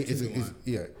 Let's say Right? it's 2-1.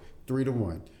 Yeah,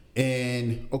 3-1.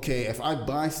 And okay, if I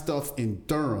buy stuff in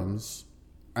dirhams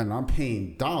and I'm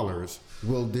paying dollars,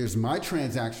 well, there's my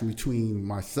transaction between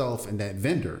myself and that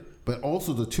vendor, but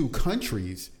also the two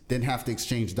countries then have to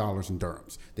exchange dollars and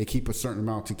dirhams. They keep a certain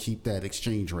amount to keep that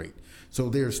exchange rate. So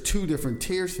there's two different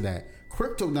tiers to that.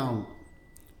 Crypto now,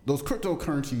 those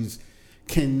cryptocurrencies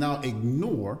can now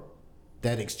ignore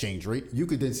that exchange rate. You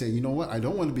could then say, you know what? I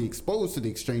don't want to be exposed to the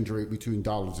exchange rate between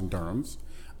dollars and dirhams.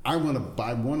 I want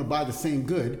to buy the same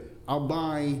good. I'll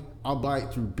buy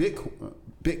it through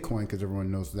Bitcoin because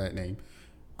everyone knows that name.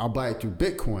 I'll buy it through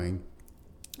Bitcoin.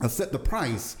 I'll set the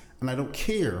price, and I don't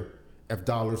care if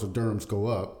dollars or dirhams go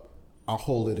up. I'll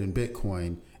hold it in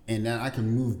Bitcoin, and then I can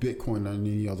move Bitcoin on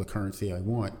any other currency I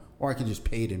want, or I can just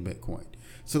pay it in Bitcoin.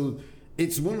 So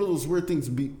it's one of those weird things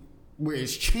where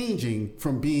it's changing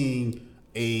from being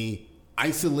a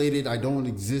isolated, I don't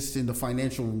exist in the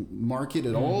financial market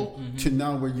at all, to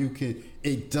now where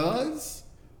it does,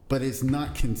 but it's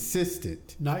not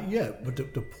consistent. Not yet, but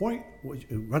the point,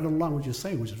 right along what you're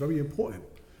saying, which is very important,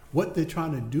 what they're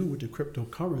trying to do with the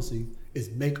cryptocurrency is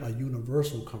make a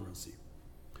universal currency.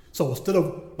 So instead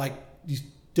of like these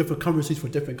different currencies for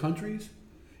different countries,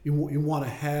 you want to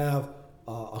have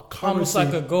a currency, almost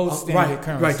like a gold standard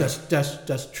currency, right?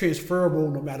 That's transferable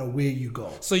no matter where you go.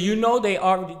 So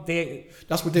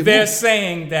that's what they're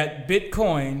saying, that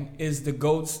Bitcoin is the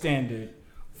gold standard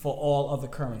for all other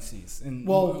currencies. And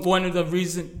one of the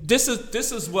reasons this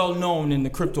is well known in the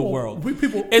crypto world.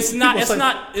 People say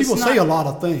a lot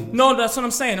of things. No, that's what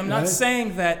I'm saying. I'm not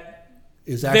saying that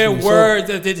their word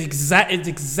that it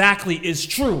exactly is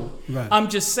true. Right. I'm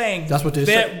just saying that's what they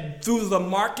say. Through the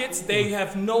markets, they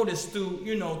have noticed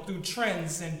through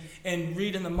trends and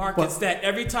reading the markets that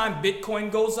every time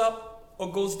Bitcoin goes up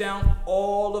or goes down,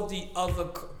 all of the other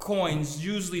coins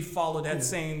usually follow that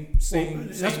same.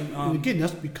 Again,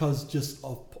 that's because just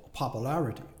of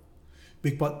popularity.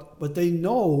 But they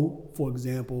know, for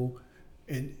example,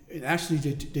 and actually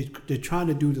they're trying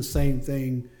to do the same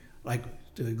thing. Like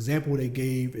the example they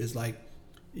gave is like,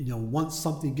 once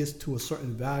something gets to a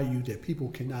certain value that people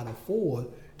cannot afford,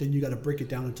 then you got to break it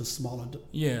down into smaller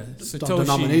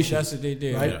denominations. That's what they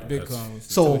did. Right? Yeah, Bitcoin.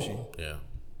 So, yeah.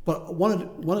 But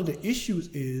one of the issues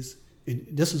is, and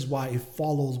this is why it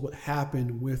follows what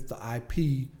happened with the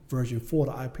IP version 4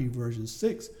 to IP version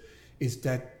 6, is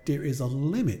that there is a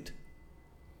limit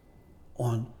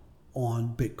on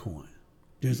Bitcoin.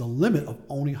 There's a limit of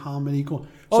only how many coins.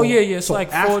 It's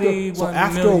like 41 so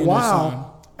after million a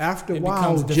while,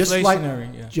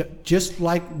 just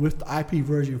like with the IP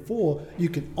version 4, you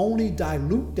can only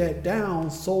dilute that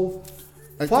down so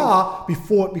far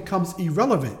before it becomes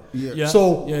irrelevant.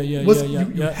 So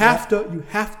you have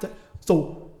to.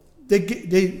 So they're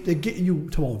getting you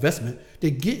to investment.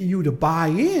 They're getting you to buy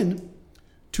in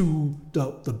to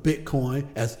the Bitcoin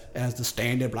as the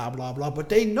standard, blah blah blah. But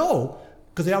they know,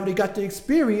 because they already got the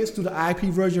experience through the IP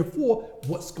version 4,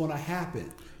 what's going to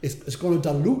happen. It's going to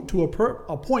dilute to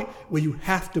a point where you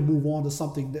have to move on to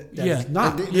something that is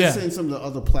not. They're saying some of the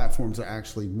other platforms are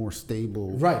actually more stable.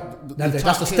 Right.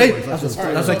 That's the stable.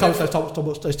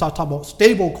 They start talking about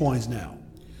stable coins now.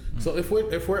 So if we're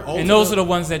and those are the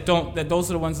ones that don't. Those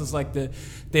are the ones that's like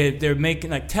they're making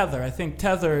like Tether. I think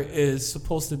Tether is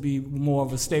supposed to be more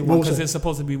of a stable one because it's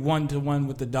supposed to be 1-to-1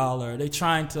 with the dollar. They're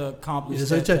trying to accomplish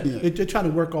that. They're trying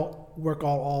to work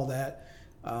all that.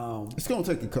 It's going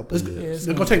to take a couple of years.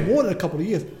 It's going to take more than a couple of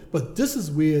years. But this is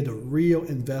where the real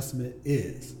investment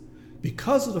is.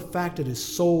 Because of the fact that it's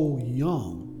so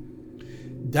young,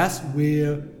 that's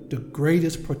where the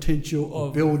greatest potential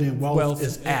of building wealth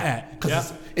is at.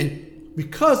 Because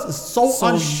it's so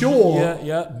unsure,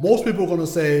 most people are going to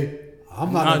say,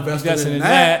 I'm not investing in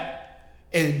that.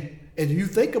 And you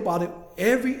think about it,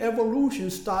 every evolution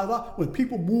started off when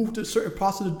people moved to certain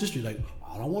parts of the district, like,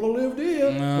 I don't want to live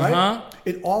there, right?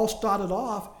 It all started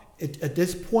off at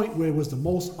this point where it was the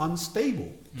most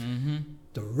unstable. Mm-hmm.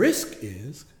 The risk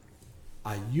is,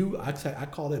 I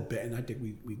call it betting. I think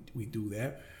we do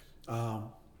that.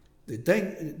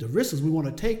 The risk is we want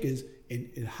to take is,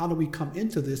 and how do we come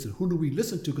into this, and who do we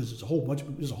listen to? Because there's a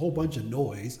whole bunch of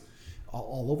noise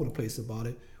all over the place about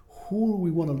it. Who do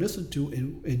we want to listen to,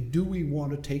 and do we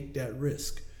want to take that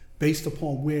risk based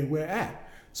upon where we're at?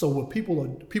 So with people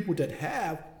that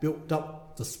have built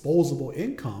up disposable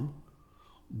income,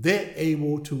 they're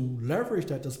able to leverage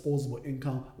that disposable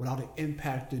income without it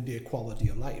impacting their quality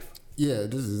of life. Yeah,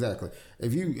 this is exactly.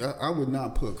 If you, I would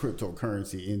not put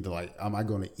cryptocurrency into like, am I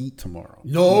going to eat tomorrow?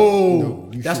 No,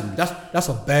 you that's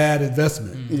a bad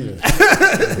investment. Yeah.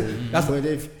 But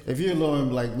if you're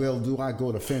looking like, well, do I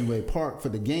go to Fenway Park for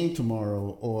the game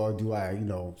tomorrow, or do I,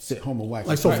 sit home and watch?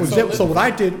 Like so, for example, so what I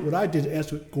did to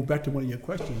answer, go back to one of your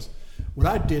questions. What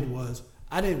I did was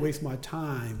I didn't waste my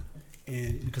time,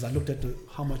 and because I looked at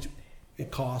how much it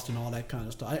cost and all that kind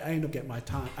of stuff. I didn't look at my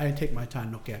time. I didn't take my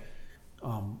time to look at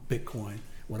Bitcoin.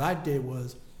 What I did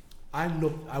was I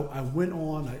went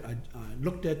on. I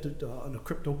looked at the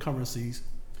cryptocurrencies.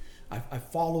 I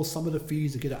followed some of the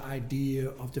feeds to get an idea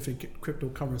of different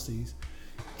cryptocurrencies.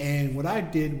 And what I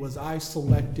did was I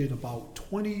selected about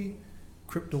 20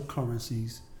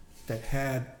 cryptocurrencies that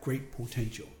had great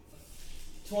potential.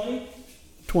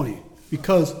 20?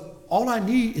 Because all I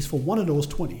need is for one of those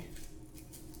 20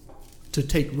 to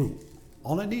take root.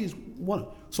 All I need is one.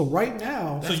 So right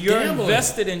now... So you're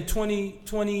invested in 20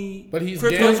 but he's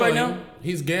cryptos gambling. right now?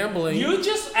 He's gambling. You're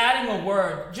just adding a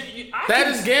word. That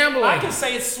is gambling. I can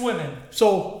say it's swimming.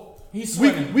 So he's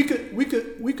swimming. We could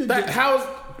that, get, how's...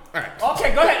 All right.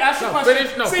 Okay, go ahead. Ask your question.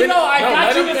 I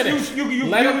got you if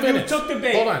you took the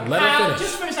bait. Hold on. Let him finish.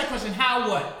 Just finish that question. How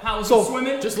what? How is it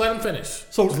swimming? Just let him finish.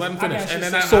 Just let him finish. And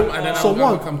then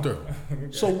I'll come through.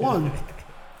 So one,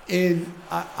 and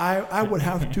I would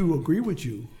have to agree with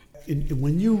you.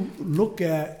 When you look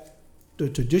at the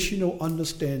traditional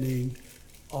understanding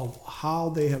of how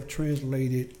they have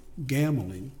translated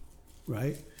gambling,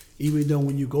 right? Even though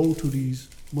when you go to these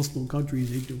Muslim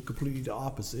countries, they do completely the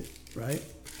opposite, right?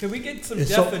 Can we get some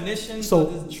definitions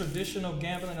of the traditional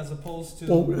gambling as opposed to?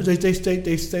 Well, they say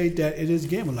that it is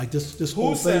gambling. Like this whole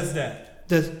Who thing. says that?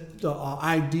 The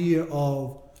idea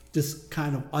of this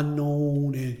kind of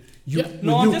unknown and you. Yeah.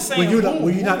 No, I'm just saying. The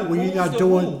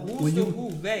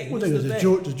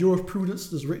jurisprudence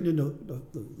that's written in the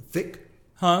fiqh,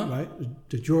 right?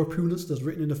 The jurisprudence that's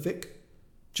written in the fiqh.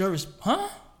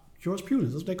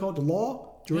 Jurisprudence. That's what they call it, the law.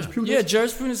 Jurisprudence. Yeah,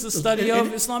 jurisprudence is the study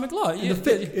of Islamic law. In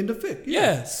the fiqh.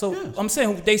 Yeah. So I'm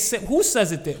saying they say, who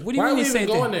says it there? What do you mean they say it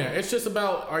there? Why are we even going there? It's just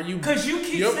about because you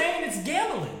keep saying it's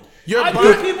gambling. I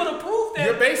want people to prove that.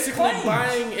 You're basically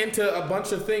buying into a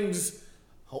bunch of things,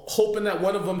 hoping that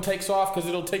one of them takes off because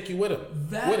it'll take you with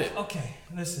it. Okay,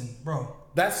 listen, bro.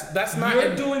 That's not.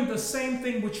 You're doing the same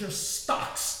thing with your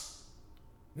stocks.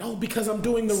 No, because I'm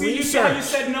doing the research. You see how you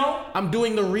said no? I'm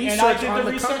doing the research and I did on the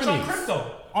the research companies. on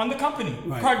crypto, on the company.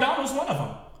 Right. Cardano's one of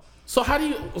them. So how do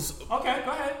you? Okay,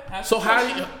 go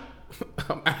ahead.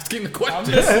 I'm asking the question. I'm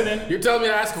listening. You're telling me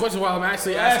to ask a question while I'm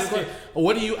actually asking the question.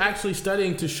 What are you actually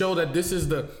studying to show that this is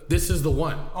the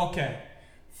one? Okay.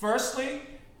 Firstly,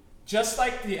 just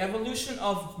like the evolution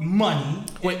of money.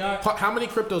 Wait, how many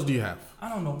cryptos do you have? I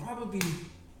don't know, probably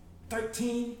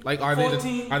 13. Like, are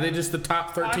 14. Are they just the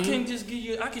top 13? I can just give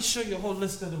you. I can show you a whole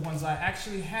list of the ones I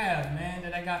actually have, man,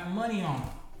 that I got money on.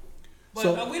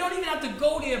 But we don't even have to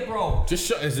go there, bro. Just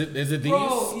show. Is it these?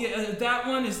 Bro, yeah, that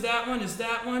one is that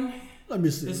one. Let me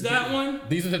see. Is that one?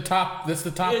 These are the top. That's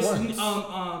the top ones.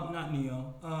 Not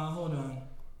Neo. Hold on.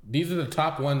 These are the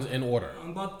top ones in order.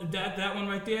 About that one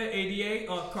right there, ADA,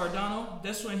 Cardano.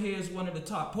 This one here is one of the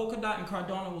top. Polkadot and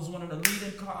Cardano was one of the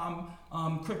leading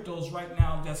cryptos right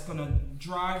now. That's gonna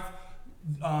drive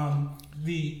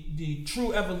the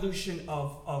true evolution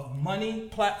of money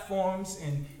platforms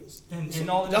and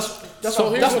all of this. That's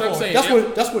what I'm saying.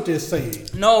 That's what they're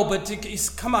saying. No, but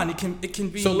come on, it can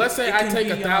be. So let's say I take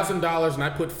 $1,000 and I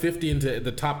put 50 into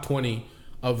the top 20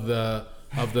 of the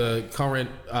current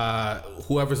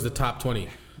whoever's the top 20.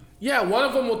 Yeah, one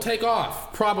of them will take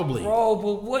off probably. Bro,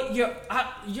 but what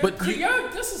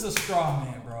this is a straw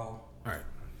man, bro. All right.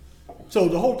 So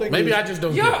the whole thing. Maybe I just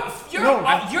don't.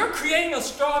 You're creating a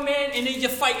straw man and then you're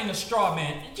fighting a straw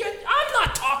man. I'm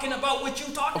not talking about what you're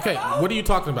talking about. Okay, what are you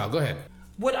talking about? Go ahead.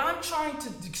 What I'm trying to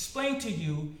explain to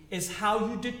you is how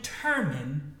you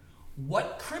determine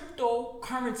what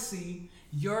cryptocurrency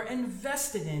you're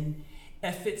invested in.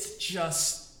 If it's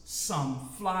just some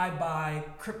flyby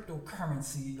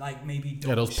cryptocurrency, like maybe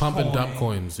Dogecoin, those pump and dump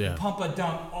coins, pump and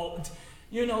dump.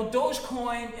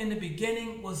 Dogecoin in the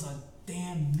beginning was a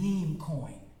damn meme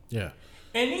coin. Yeah.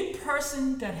 Any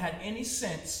person that had any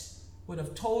sense would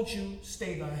have told you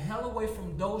stay the hell away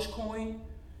from Dogecoin.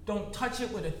 Don't touch it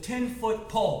with a 10-foot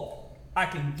pole. I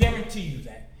can guarantee you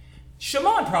that.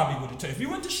 Shaman probably would have told you. If you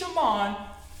went to Shaman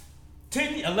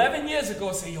 11 years ago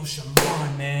and say, yo,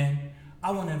 Shaman, man, I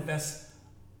want to invest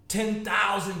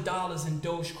 $10,000 in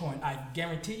Dogecoin. I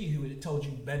guarantee you he would have told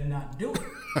you better not do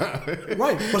it.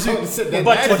 Right. But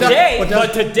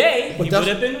today, he would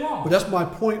have been wrong. But that's my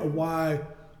point of why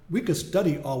We could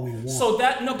study all we want. So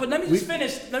that but let me just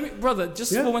finish. Brother,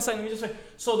 just for 1 second. Let me just say.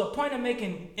 So the point I'm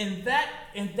making in that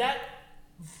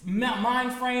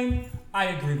mind frame, I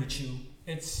agree with you.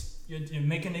 It's you're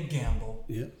making a gamble.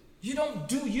 Yeah. You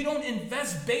don't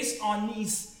invest based on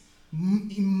these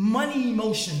money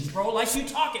emotions, bro. Like you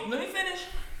talking. Let me finish.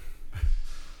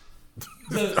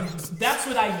 That's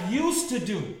what I used to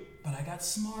do, but I got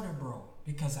smarter, bro.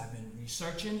 Because I've been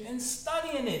researching and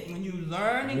studying it. When you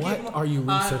learn and what are you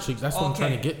researching? That's what I'm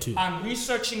trying to get to. I'm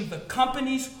researching the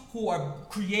companies who are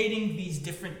creating these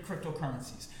different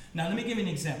cryptocurrencies. Now, let me give you an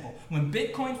example. When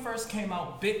Bitcoin first came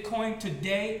out, Bitcoin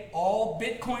today, all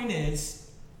Bitcoin is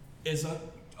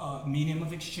a medium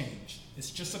of exchange.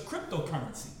 It's just a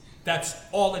cryptocurrency. That's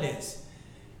all it is.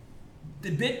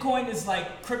 The Bitcoin is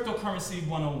like cryptocurrency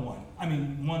 101. I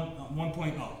mean,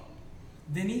 1.0.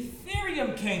 Then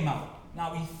Ethereum came out.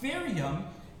 Now, Ethereum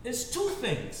is two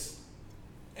things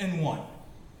in one.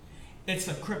 It's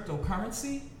a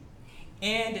cryptocurrency,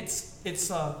 and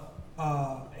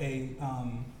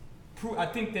I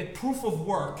think that proof of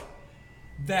work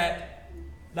that,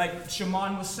 like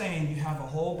Shaman was saying, you have a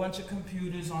whole bunch of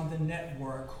computers on the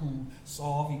network who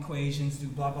solve equations, do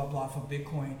blah, blah, blah for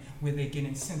Bitcoin, where they get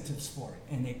incentives for it,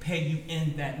 and they pay you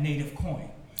in that native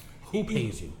coin. Who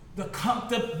pays you? The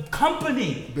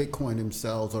company. Bitcoin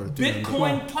themselves or the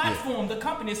Bitcoin platform, the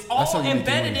company. It's all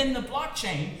embedded in the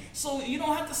blockchain, so you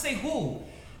don't have to say who.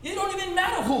 It don't even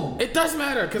matter who. It does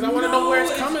matter, because I want to know where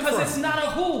it's coming from. Because it's not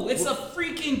a who. It's a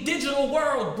freaking digital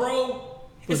world, bro.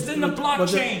 It's in the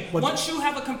blockchain. Once you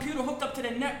have a computer hooked up to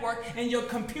the network and your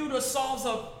computer solves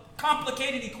a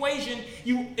complicated equation,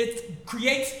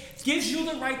 it gives you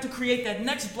the right to create that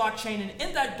next blockchain, and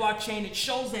in that blockchain it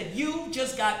shows that you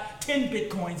just got 10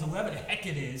 bitcoins or whatever the heck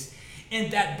it is, and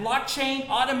that blockchain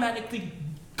automatically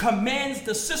commands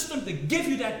the system to give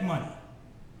you that money.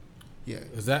 Yeah.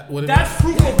 Is that what it is? That's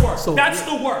proof of work. So that's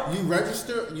the work. You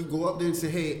register, you go up there and say,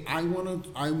 hey, I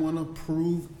wanna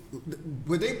prove.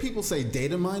 When people say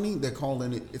data mining, they're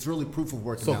calling it, it's really proof of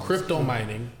work. So analysis. Crypto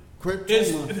mining.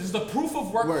 Is the proof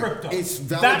of work crypto. It's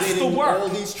validating That's the work. all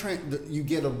these you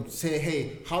get to say,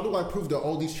 hey, how do I prove that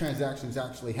all these transactions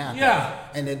actually happen? Yeah.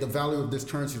 And then the value of this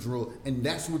currency is real. And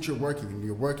that's what you're working in.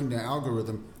 You're working the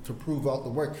algorithm to prove out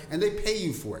the work. And they pay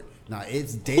you for it. Now,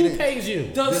 it's data. Who pays you?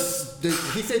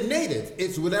 He said native.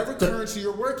 It's whatever currency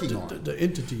you're working on. The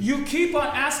entity. You keep on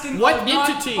asking. What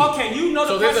entity? Okay, you know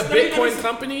so there's a Bitcoin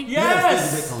company?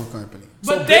 Yes. There's a Bitcoin company.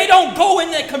 But so they don't go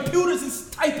in their computers and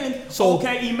type in,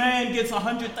 okay, Iman gets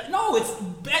 100. No, it's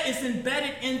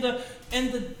embedded in the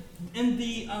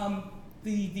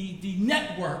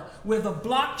network where the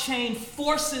blockchain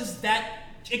forces that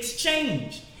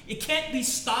exchange. It can't be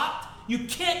stopped. You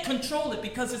can't control it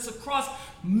because it's across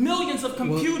millions of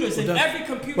computers, and every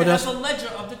computer has a ledger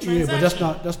of the transaction. Yeah,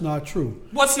 but that's not true.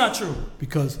 What's not true?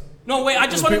 Because no, wait. I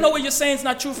just want to know what you're saying is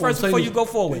not true first before you go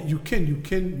forward. You can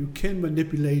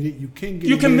manipulate it. You can get.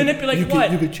 You can manipulate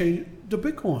what? You can change the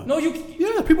Bitcoin. No, you.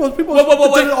 Yeah, people do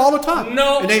it all the time.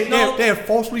 No, and they have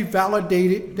falsely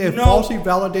validated. They have falsely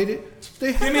validated.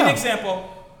 They have. Give me an example.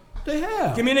 They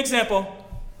have. Give me an example.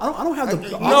 I don't have the.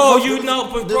 But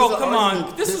bro, come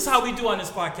on. This is how we do on this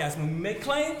podcast. When we make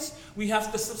claims, we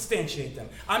have to substantiate them.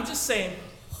 I'm just saying,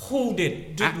 who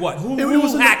did what? Who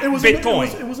hacked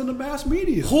Bitcoin? It was in the mass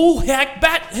media. Who hacked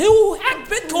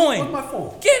Bitcoin? Where's my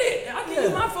phone? Get it. I'll give you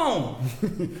my phone.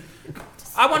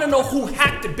 I want to know who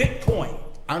hacked the Bitcoin.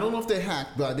 I don't know if they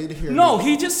hacked, but I did hear. No,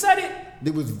 he just said it.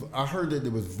 I heard that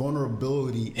there was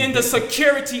vulnerability in the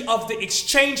security of the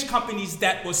exchange companies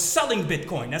that was selling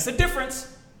Bitcoin. That's the difference.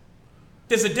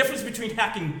 There's a difference between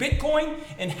hacking Bitcoin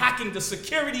and hacking the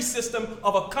security system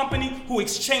of a company who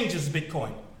exchanges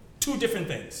Bitcoin. Two different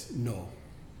things. No.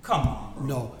 Come on, bro.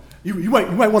 No. You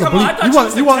might want to believe. I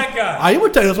thought you was a tech guy. I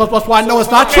would tell you. That's why I know it's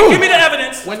not true. Give me the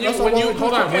evidence.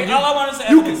 Hold on. All I want is the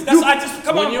evidence.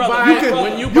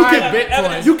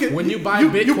 When you buy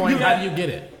Bitcoin, how do you get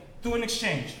it? Through an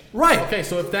exchange. Right. Okay,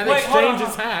 so if that exchange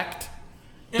is hacked,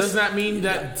 does that mean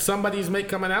that somebody's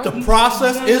coming out? The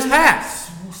process is hacked.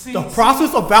 The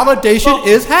process of validation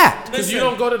is hacked. Because you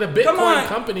don't go to the Bitcoin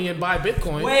company and buy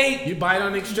Bitcoin. Wait. You buy it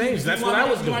on exchange. That's what I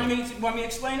was doing. Want me to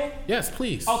explain it? Yes,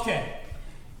 please. Okay.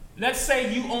 Let's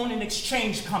say you own an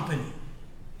exchange company.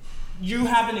 You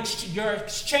have your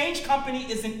exchange company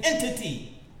is an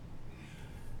entity.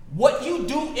 What you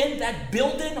do in that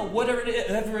building or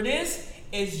whatever it is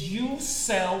you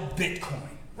sell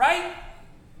Bitcoin, right?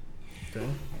 Okay.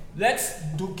 Let's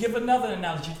give another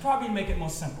analogy. Probably make it more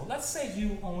simple. Let's say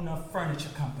you own a furniture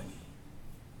company.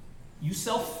 You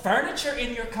sell furniture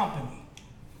in your company.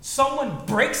 Someone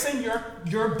breaks in your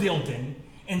building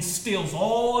and steals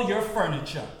all your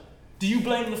furniture. Do you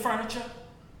blame the furniture?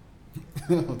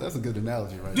 That's a good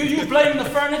analogy, right? Do you blame the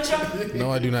furniture?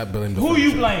 No, I do not blame the Who furniture.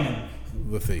 you blaming?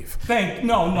 The thief.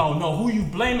 No. Who you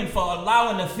blaming for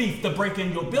allowing the thief to break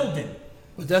in your building?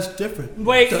 But that's different.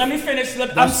 Wait, let me finish.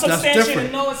 I'm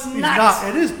substantiating. No, it's not.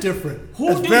 It is different. Who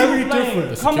it's do very you blame?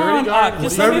 different. Come security on, guard?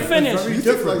 just let me finish. It's very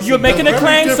different. You're making a Very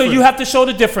claim, so different. you have to show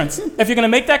the difference. If you're gonna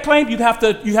make that claim, you have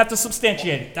to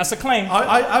substantiate it. That's a claim.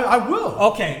 I will.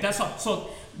 Okay, that's all. So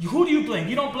who do you blame?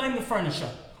 You don't blame the furniture.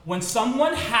 When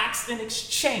someone hacks an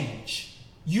exchange,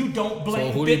 you don't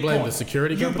blame So who Bitcoin. do you blame? The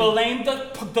security company? You blame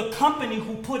the company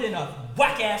who put in a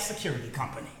whack-ass security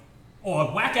company. Or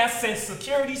whack-ass says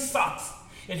security sucks.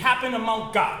 It happened to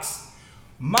Mt. Gox.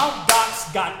 Mt.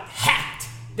 Gox got hacked,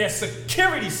 their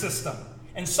security system,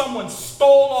 and someone stole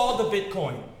all the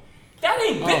Bitcoin. That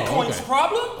ain't Bitcoin's okay.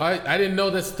 problem. I didn't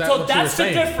know that's So what you were that's the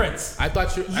saying. difference. I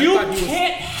thought you. You I thought he was,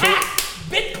 can't hack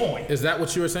Bitcoin. Is that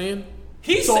what you were saying?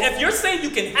 If you're saying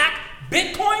you can hack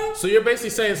Bitcoin, So you're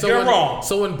basically saying You're wrong.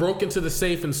 someone broke into the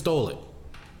safe and stole it.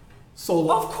 So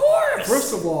of course.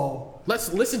 first of all,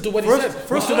 Let's listen to what he First- said. first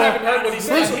We of still all- haven't heard what he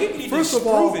said.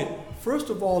 first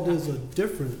of all, there's a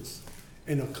difference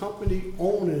in a company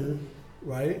owning,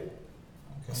 right,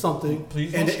 something,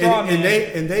 Please and, don't straw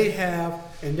man.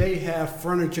 they have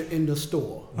furniture in the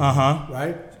store,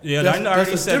 right? Yeah, That's- I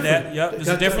already that's said that. different. Yep, there's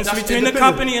a That- difference that's between the independent.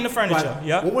 company and the furniture. Right.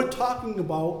 Yep. What we're talking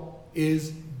about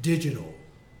is digital.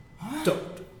 The-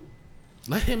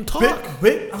 Let him talk. I'm trying to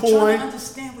Bitcoin,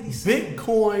 understand what he's saying.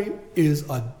 Bitcoin is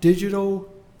a digital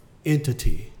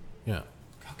entity. Yeah.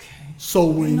 Okay. So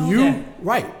when know you that.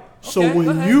 right, so Okay, go when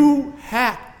ahead. you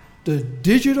hack the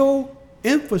digital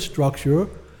infrastructure,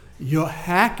 you're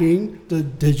hacking the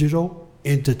digital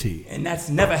entity. And that's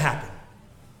never happened.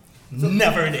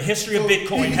 Never in the history of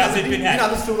Bitcoin has it been You're not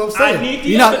hacked. listening to what I'm saying. I need the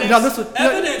You're not- evidence. you're not listening-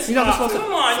 Evidence. you're not listening to-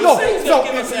 Come on, you No, say you're no,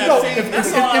 gonna give us no, evidence.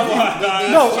 That's all I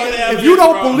want. No, Show the if evidence, you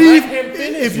don't bro. believe, Let him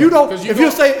finish, if you bro, don't, 'cause you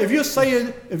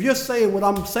if you're saying what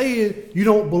I'm saying, you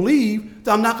don't believe,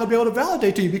 then I'm not gonna be able to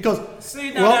validate to you because.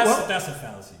 See, now that's a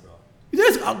fallacy, bro.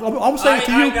 Yes, I'm saying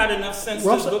to I you. ain't got enough sense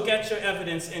Well, to I'm look at your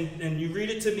evidence and you read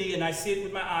it to me and I see it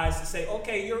with my eyes and say,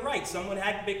 okay, you're right. Someone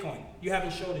hacked Bitcoin. You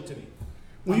haven't showed it to me.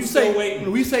 When I'm you still say waiting.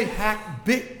 when we say hack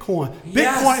Bitcoin,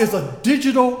 Yes. Bitcoin is a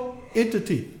digital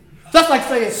entity. That's like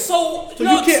saying So you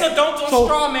no, can't- so don't so-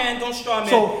 straw man, don't straw man.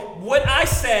 so- what I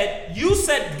said, you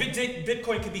said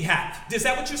Bitcoin could be hacked. Is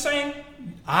that what you're saying?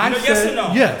 I No, said yes or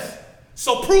no? yes,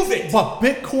 So prove it. but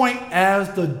Bitcoin as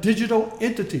the digital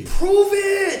entity. Prove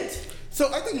it. So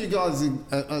I think you guys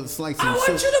are slicing. I want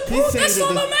so you to he's prove. saying That's that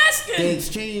all the- I'm asking. The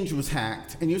exchange was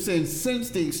hacked, and you're saying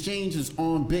since the exchange is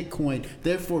on Bitcoin,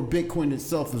 therefore Bitcoin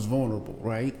itself is vulnerable,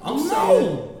 right? I'm No.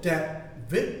 saying that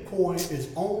Bitcoin is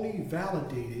only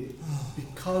validated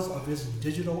because of its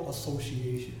digital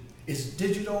association. It's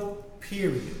digital,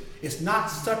 period. It's not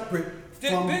separate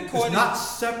from. Bitcoin it's not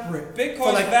separate. Bitcoin for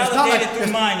is it's not validated through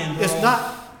it's- mining, bro. It's not.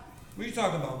 What are you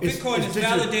talking about? It's- Bitcoin it's is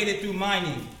digital. validated through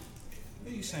mining.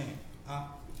 What are you saying?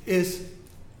 It's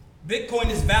Bitcoin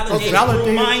is validated, validated.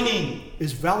 through mining.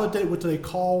 It's validated what they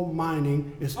call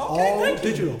mining. It's Okay, all thank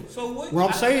you. digital. So what-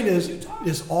 I'm saying what is, you talking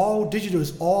it's all digital.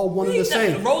 It's all one and the Read that.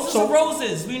 same. Roses So- are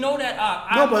roses. We know that. No,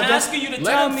 I'm but that's- asking you to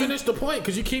Let tell him me. finish the point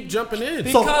because you keep jumping in.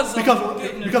 Because I'm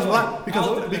getting because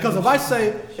annoyed. because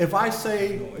if I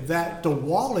say that the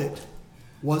wallet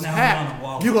was Now I'm on hacked,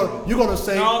 the wallet. you're gonna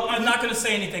say No, I'm not going to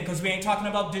say anything because we ain't talking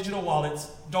about digital wallets.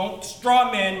 Don't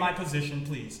straw man my position,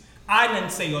 please. I didn't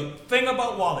say a thing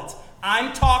about wallets.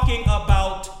 I'm talking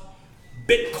about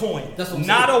Bitcoin, That's what I'm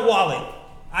not saying. a wallet.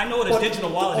 I know what a But digital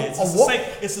wallet is. a It's the, wa- same,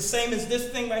 it's the same as this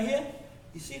thing right here.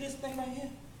 You see this thing right here?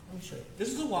 Let me show you. This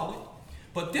is a wallet.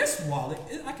 But this wallet,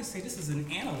 I can say this is an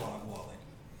analog wallet.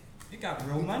 It got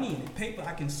real money in it, paper.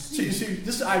 I can see. see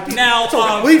this is idea. Now,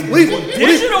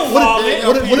 digital wallet,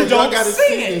 you don't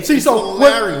see it. See, so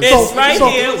hilarious. It's right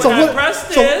here. When I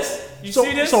press so- this, you so-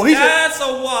 see this? so he's a- That's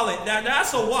a wallet.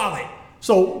 That's a wallet.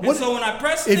 So And what? so when I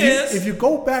press if this, you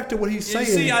go back to what he's you saying,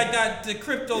 see I got the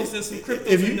cryptos. There's some cryptos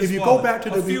if in you this if you wallet. go back to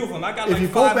the a few of them, I got if like you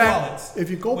go 5 back wallets. if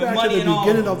you go with back to money the in all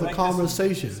beginning them, of the like this one.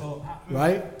 conversation, So,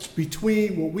 right,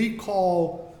 between what we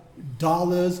call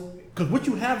dollars, because what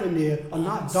you have in there are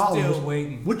not I'm dollars. still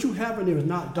waiting. What you have in there is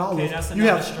not dollars. that's you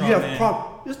another have straw you have man.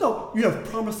 you have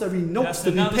promissory notes That's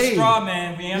to be another paid. straw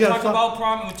man. We ain't Yeah, talking so- about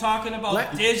prom. We're talking about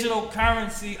Let- digital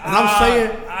currency. And I'm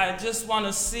saying- I just want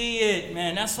to see it,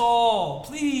 man. That's all.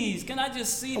 Please, can I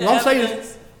just see the What I'm saying evidence?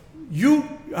 is, you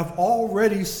have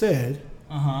already said.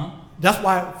 That's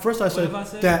why first I said, have I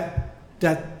said?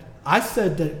 that I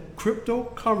said that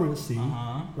cryptocurrency,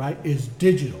 right, is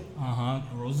digital,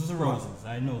 Roses are roses.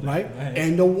 I know that. right, Go ahead.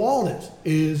 and the wallet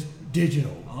is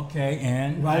digital. Okay,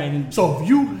 and Right? So if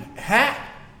you hack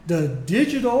the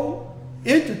digital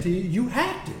entity, you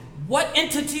hacked it. What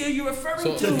entity are you referring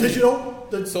The to? digital.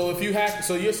 So if you hack,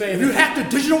 so you're saying If you hack the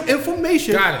digital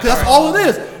information, Got it. that's all it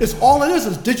is. It's all it is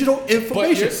digital But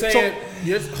information. you're saying,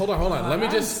 hold on. Let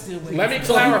me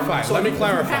clarify. So Let me if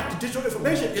clarify. you hack the digital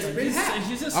information, it's been hacked.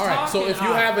 You're just All right. So talking if you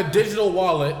have a digital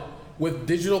wallet with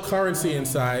digital currency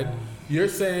inside, you're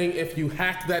saying if you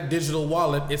hack that digital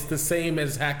wallet, it's the same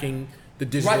as hacking the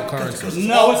digital Right, 'cause currency.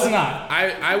 No, it's not.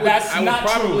 I would That's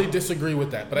probably true. disagree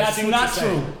with that, but I That's see what not you're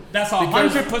saying. true. That's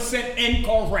Because- 100%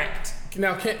 incorrect.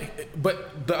 Now,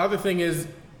 but the other thing is,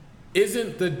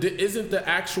 isn't the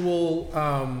actual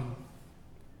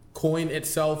coin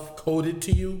itself coded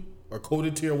to you or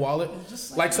coded to your wallet?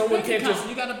 Just Like like someone your can't bank just account.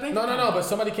 You got a bank no, account. but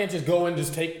somebody can't just go and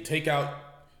just take out.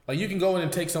 Like you can go in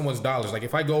and take someone's dollars. Like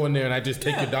if I go in there and I just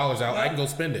take Yeah. your dollars out, I Yeah. can go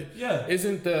spend it. Yeah.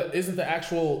 Isn't the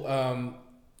actual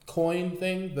coin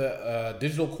thing, the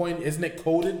digital coin, isn't it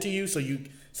coded to you so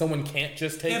someone can't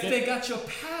just take If it? they got your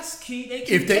pass key, they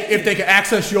can If they can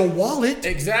access your wallet,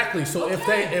 Exactly. So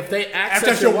Okay. if they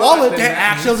access your wallet, then they that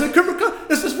access means- it.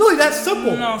 It's just really that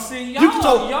simple. No, see, You can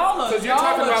tell- y'all are 'cause you're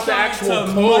talking about the trying actual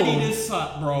to code. muddy this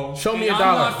up, bro. Show me And a I'm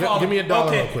dollar. not following. Give me a dollar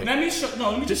okay, real quick. let me show you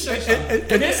something.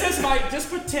 This is just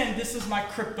pretend this is my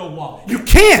crypto wallet. You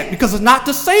can't because it's not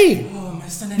the same. Oh,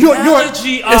 it's an You're,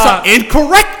 analogy. it's an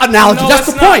incorrect analogy. No, That's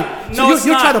it's the not. point. So No, you're it's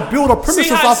trying not. to build a premises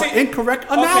See how- off see- an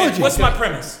incorrect Okay, analogy. what's my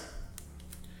premise?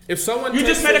 If someone You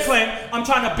just takes made a this- claim. I'm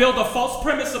trying to build a false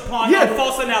premise upon Yeah. a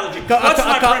false analogy. What's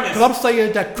my premise? Because I'm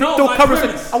saying that No, my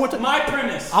cryptocurrency. premise. My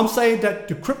premise. I'm saying that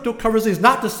the cryptocurrency is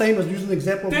not the same as using the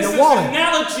example of This your is wallet.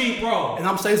 analogy, bro. And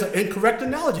I'm saying it's an incorrect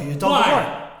analogy. It doesn't Why? work.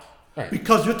 Right.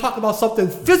 Because you're talking about something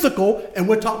physical and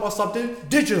we're talking about something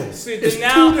digital. See, It's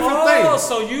now, two different things.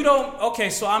 so you don't. Okay,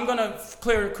 so I'm gonna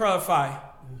clarify.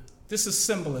 This is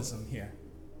symbolism here.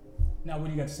 Now, what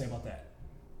do you got to say about that?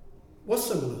 What's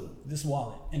symbolism? This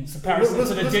wallet in comparison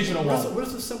to the digital wallet. What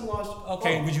does it symbolize?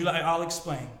 Okay, would you like? I'll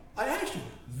explain. I asked you.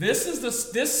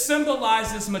 This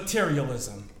symbolizes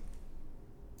materialism.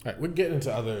 All right, we're getting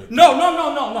into other. No.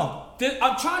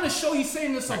 I'm trying to show he's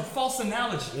saying this is a false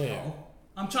analogy, Yeah. bro.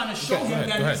 I'm trying to show Okay, go him ahead,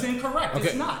 that go it's ahead. incorrect. Okay,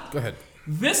 It's not. go ahead.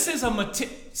 This is a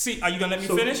See, are you gonna let me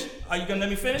finish? Are you gonna let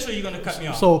me finish, or are you gonna cut me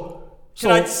off?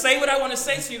 Can I say what I want to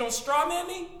say so you don't straw man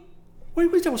me? Wait,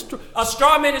 A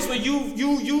straw man is when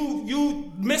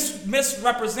you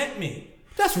misrepresent me.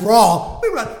 that's wrong.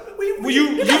 You got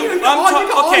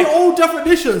all your own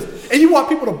definitions, and you want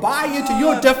people to buy into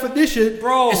your definition,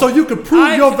 Bro, and so you can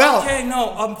prove your value. Okay,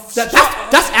 no,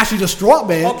 That's actually the straw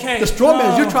man. Okay, the straw man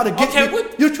is no. you're trying to get Okay,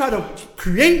 what- you're trying to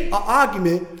create an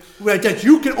argument where that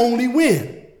you can only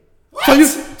win. What?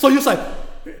 So you say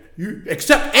you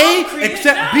accept A,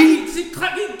 accept B.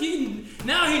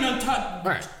 Now he done All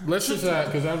right, let's just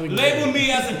because I think label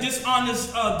me as a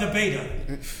dishonest debater.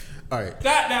 All right.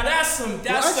 That's some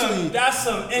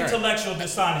intellectual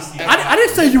dishonesty. I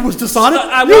didn't say you was dishonest.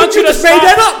 I want you to just made stop.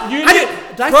 that up. You I did-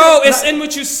 didn't- bro, it's in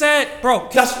what you said, bro.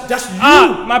 That's you.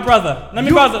 My brother.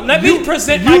 Let me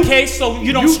present my case so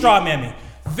you don't straw man me.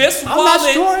 This I'm not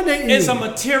wallet strawmanning is you. a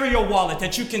material wallet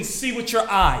that you can see with your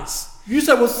eyes. You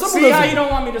said it was symbolism. See how you don't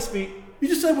want me to speak? You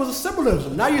just said it was a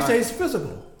symbolism. Now you say it's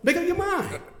physical. Make up your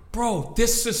mind. Bro,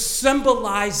 this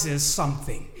symbolizes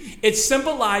something. It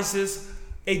symbolizes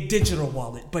a digital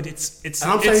wallet, but it's. And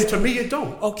I'm saying to me it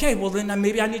don't. Okay, well then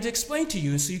maybe I need to explain to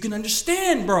you so you can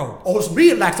understand, bro. Oh, it's me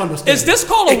it lacks understanding. Is this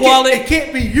called a wallet? It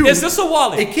can't be you. Is this a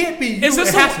wallet? It can't be you. Is this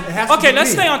it has to okay? be Let's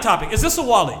me. stay on topic. Is this a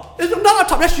wallet? It's not a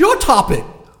topic. That's your topic.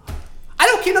 I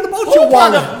don't care nothing about Who your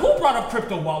brought wallet. up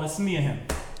crypto wallets? Me and him.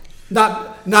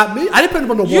 Not me. I didn't put it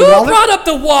on the You wallet. brought up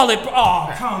the wallet.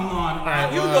 Oh, come on.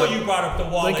 right, you know you brought up the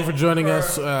wallet. Thank you for joining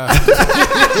us.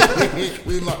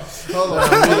 Hold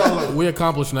on. We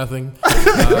accomplished nothing.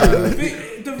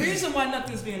 The reason why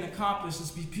nothing's being accomplished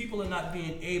is because people are not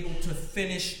being able to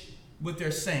finish what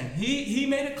they're saying. He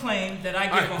made a claim that I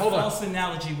gave right, a hold on. false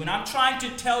analogy when I'm trying to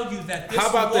tell you that this How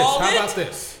about this? wallet How about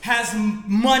this? has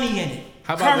money in it.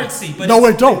 How about currency, but No,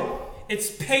 it don't. it's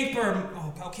paper.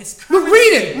 Oh, okay, it's But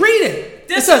currency. read it.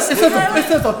 This it says is it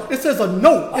currency. says a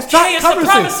note. It's Okay, not it's a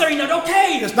currency. promissory note.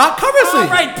 Okay, It's not currency. All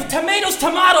right,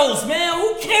 tomatoes, man.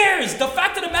 Who cares? The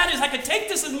fact of the matter is, I can take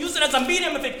this and use it as a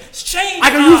medium if it's changed.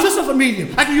 I can use this as a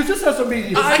medium. I can use this as a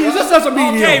medium. I can use this as a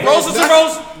medium. Okay, roses and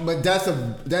roses. But that's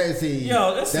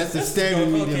the standard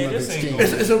medium of this ain't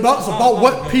exchange. It's about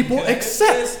what people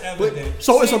accept.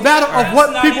 So it's a matter of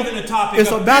what people.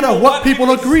 It's a matter of what people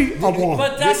agree upon.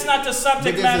 But that's not the subject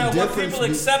But there's matter a of what difference people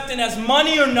be- accepting as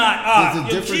money or not. There's a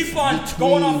the You difference keep on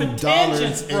going off between in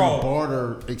tangents, dollars bro. and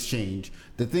barter exchange.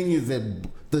 The thing is that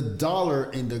the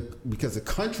dollar because the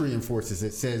country enforces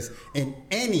it, says in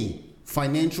any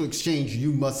financial exchange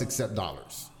you must accept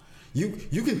dollars.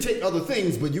 You can take other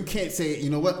things, but you can't say, you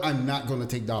know what, I'm not going to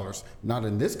take dollars. Not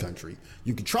in this country.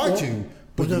 You can try to,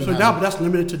 but but that's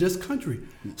limited to this country.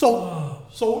 So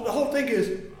the whole thing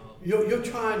is you're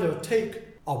trying to take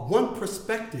a one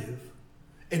perspective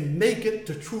and make it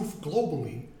the truth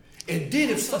globally. And then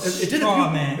if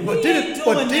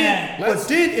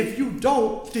if you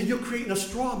don't, then you're creating a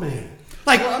straw man.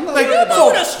 Like, I'm not Do you worried know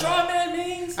what about- a straw man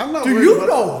means? I'm not Do worried you about-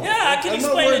 know? Yeah, I can I'm not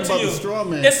explain worried it to about you. the straw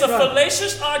man. It's a Right.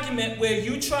 fallacious argument where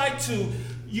you try to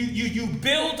you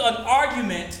build an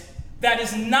argument that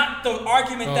is not the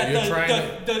argument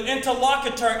that the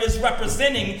interlocutor is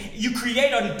representing. You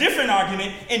create a different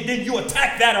argument and then you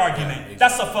attack that argument.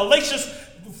 That's a fallacious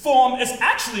form. It's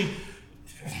actually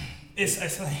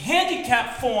it's a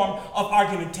handicapped form of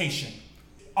argumentation.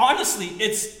 Honestly,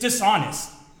 it's dishonest.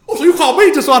 Oh, so you call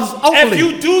me dishonest openly? If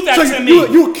you do that so to you,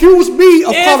 me. you accuse me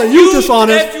of calling you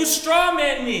dishonest. If you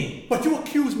strawman me. But you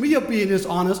accuse me of being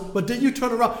dishonest, but then you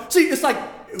turn around. See, it's like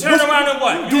Turn around and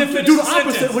what? You didn't finish do the the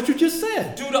opposite sentence. of what you just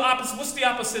said. Do the opposite. What's the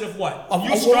opposite of what? Of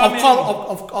You strawman me.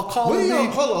 What are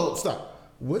y'all, hold on, stop.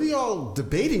 What are y'all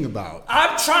debating about?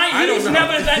 I'm trying. He's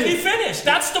never let me finish.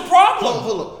 That's the problem.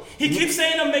 Hold on. He keeps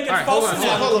saying I'm making right, false hold on.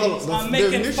 analogies. Hold on. I'm The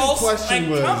making initial false.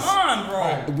 question Like, was- come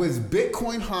on, bro. Was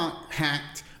Bitcoin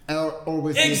hacked or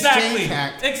was the Exactly. exchange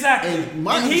hacked? Exactly.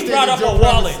 my And he understanding brought up of your a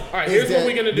wallet. premise All right, is here's what that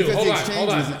we're gonna do. because Hold the on.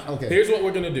 exchange isn't- Okay. Here's what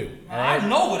we're gonna do. All right. I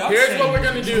know what I'm Here's saying. what we're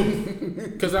gonna do,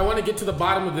 because I want to get to the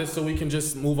bottom of this so we can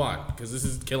just move on, because this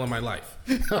is killing my life.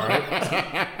 All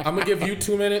right. I'm gonna give you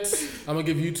 2 minutes. Has I'm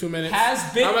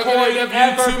Bitcoin gonna give you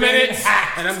ever 2 been minutes,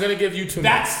 hacked? and I'm gonna give you 2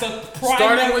 That's minutes. the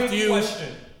primary Starting with you, question.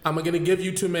 I'm gonna give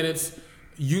you 2 minutes.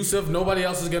 Yusuf, nobody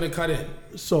else is gonna cut in.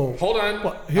 So Hold on.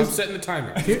 but I'm setting the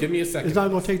timer. Just give me a second. It's not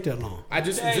going to take that long. I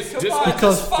just Hey, just come just on,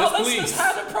 because- let's please. just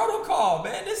have the protocol,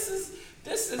 man. This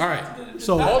is All right.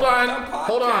 So- Hold on, the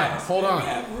hold on, podcast, hold man. on. We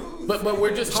have rules. But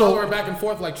we're just So- hollering back and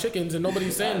forth like chickens, and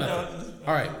nobody's saying nothing.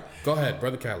 All right, go ahead,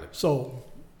 brother Khalid. So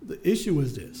the issue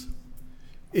is this.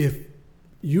 If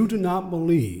you do not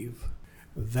believe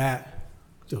that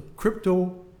the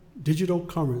crypto digital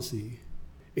currency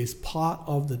is part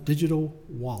of the digital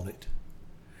wallet,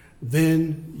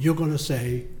 then you're going to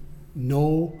say,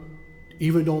 no,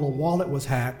 even though the wallet was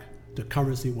hacked, the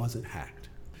currency wasn't hacked.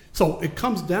 So it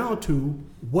comes down to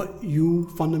what you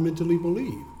fundamentally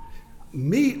believe.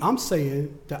 Me, I'm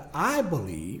saying that I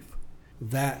believe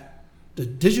that the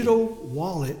digital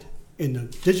wallet and the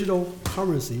digital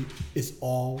currency is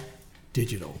all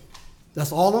digital.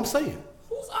 That's all I'm saying.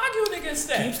 Who's arguing against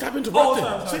that? Can you stop interrupting?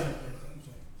 sorry.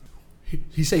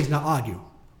 He says he's not arguing.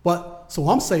 But so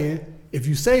I'm saying, if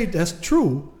you say that's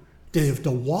true, then if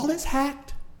the wallet's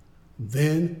hacked,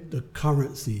 then the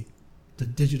currency, the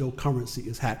digital currency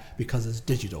is hacked because it's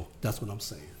digital. That's what I'm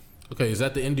saying. Okay, is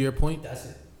that the end of your point? That's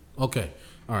it. Okay,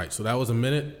 all right. So that was a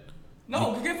minute.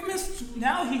 No, give him his.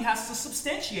 Now he has to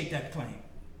substantiate that claim.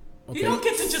 Okay. You don't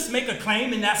get to just make a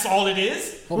claim and that's all it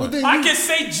is. Hold on. then I you- can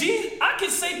say I can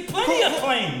say plenty of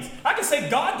claims. I can say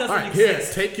God doesn't All right, here,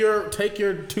 exist. take your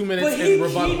 2 minutes But and he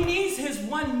rebuttal. needs his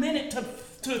 1 minute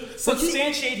to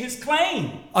substantiate his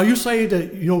claim. Are you saying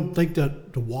that you don't think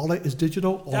that the wallet is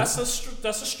digital? Or That's a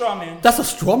straw man. that's a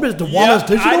straw man. The wallet is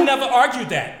digital? I never argued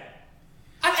that.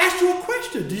 I asked you a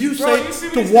question. Do you Bro, say you see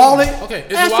what the he's wallet? Okay,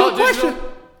 is Ask the you a wallet question.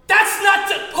 digital? That's not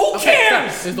the. Who Okay,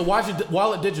 cares? stop. Is the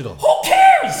wallet digital? Who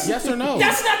cares? Yes or no?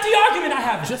 That's not the argument I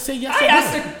have. Just say yes I or no.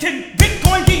 asked, can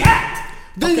Bitcoin be hacked?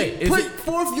 Then Okay, is put it-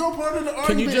 forth your part of the argument.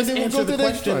 Can you just and then answer we'll go the to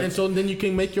next question, part. and so then you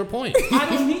can make your point? I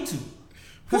don't need to.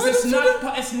 Because Why it's don't you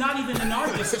not. It's not even an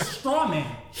argument. It's a straw man.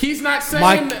 He's not saying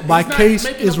My that. my he's not case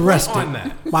making is a point rested. on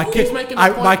that. My He's case making a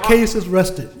point my on- case is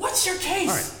rested. What's your case?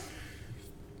 All right.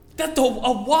 That a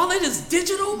wallet is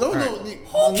digital? No, Right. no.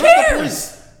 Who not the cares?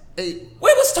 point. Hey,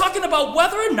 We was talking about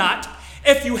whether or not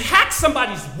if you hack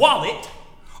somebody's wallet,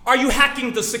 are you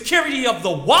hacking the security of the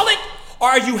wallet or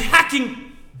are you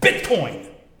hacking Bitcoin?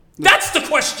 That's the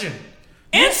question.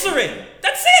 Answer it.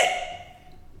 That's it.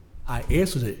 I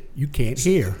answered it. You can't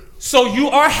hear. So you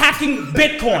are hacking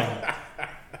Bitcoin.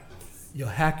 You're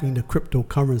hacking the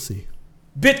cryptocurrency.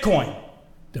 Bitcoin.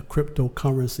 The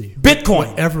cryptocurrency. Bitcoin.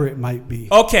 Whatever it might be.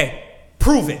 Okay.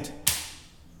 Prove it.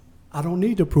 I don't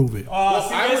need to prove it. See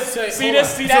I this? would say- see hold this?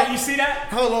 on. See that? You see that?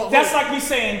 Hold on, That's hold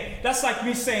like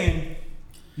me saying,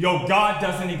 yo, God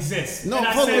doesn't exist. No, and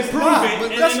I hold say on, prove nah, it,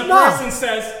 but and that's then the not. person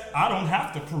says, I don't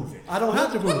have to prove it. I don't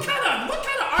have to prove What it. kind of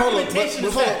Hold on, argumentation but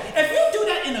is hold that? If you do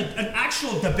that in an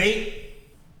actual debate,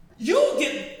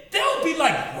 there'll be be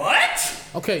like, what?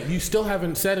 Okay, you still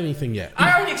haven't said anything yet.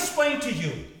 I already explained to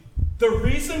you the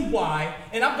reason why,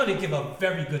 and I'm going to give a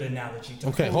very good analogy to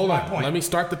Okay, prove hold my on. point. Let me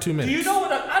start the 2 minutes. Do you know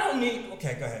what I don't need?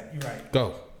 Okay, go ahead. You're right.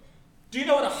 Go. Do you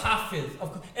know what a hafiz?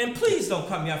 And please don't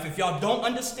cut me off if y'all don't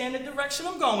understand the direction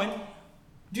I'm going.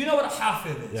 Do you know what a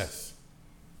hafiz is? Yes.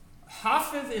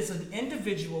 Hafiz is an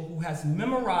individual who has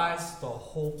memorized the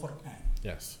whole Quran.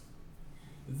 Yes.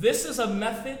 This is a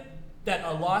method that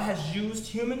Allah has used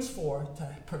humans for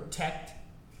to protect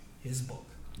His book.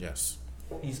 Yes.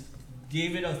 He's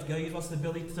gave us the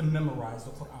ability to memorize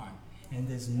the Quran. And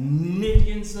there's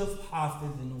millions of hafiz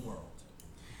in the world.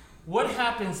 What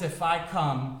happens if I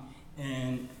come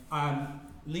and I'm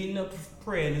leading a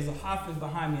prayer and there's a hafiz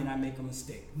behind me and I make a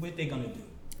mistake? What are they going to do?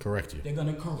 Correct you. They're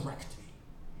going to correct me.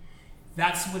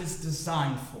 That's what it's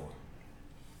designed for.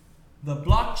 The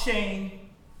blockchain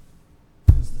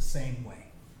is the same way.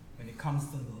 When it comes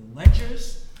to the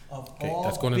ledgers of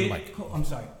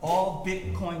all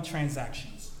Bitcoin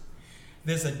transactions,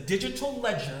 there's a digital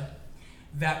ledger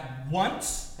that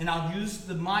once, and I'll use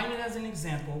the mining as an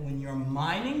example, when you're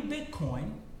mining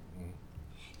Bitcoin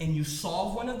and you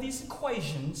solve one of these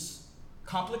equations,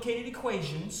 complicated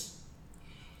equations,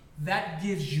 that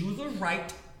gives you the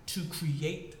right to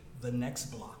create the next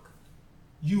block.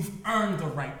 You've earned the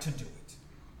right to do it.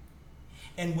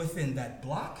 And within that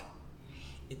block,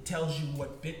 it tells you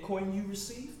what Bitcoin you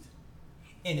received,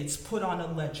 and it's put on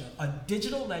a ledger, a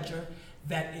digital ledger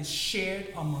that is shared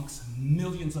amongst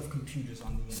millions of computers on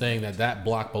the internet. Saying that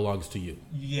block belongs to you.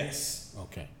 Yes.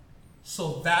 Okay.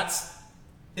 So that's,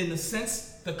 in a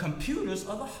sense, the computers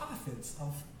are the hafiz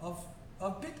of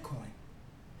Bitcoin.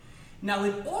 Now,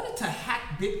 in order to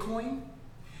hack Bitcoin,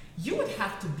 you would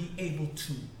have to be able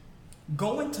to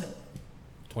go into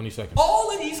 20 seconds.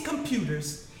 all of these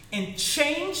computers and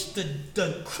change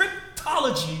the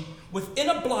cryptology within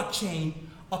a blockchain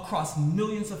across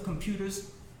millions of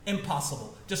computers.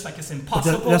 Impossible. Just like it's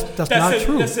impossible. That's not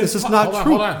true. This is not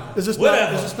true. Hold on. This is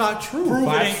not true. Prove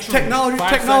it ain't true. Technology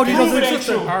Prove doesn't it ain't exist.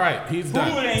 true. All right, he's Prove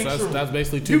done. it ain't So true. that's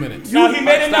basically 2 minutes. Now he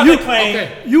made another claim.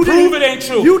 Okay. Prove it ain't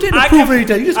true. You didn't prove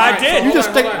anything. You just, I did. You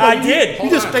just stated. I did. You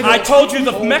just stated. I told you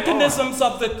the Hold mechanisms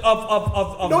of the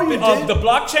No, you didn't. the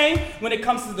blockchain when it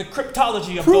comes to the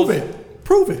cryptology of Prove those. it.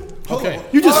 Prove it. Okay.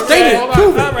 You just All stated. right,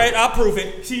 Prove it. All right, I'll prove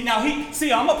it. See, now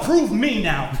I'm gonna prove me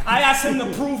now. I asked him to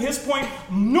prove his point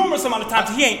numerous amount of times.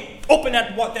 He ain't opened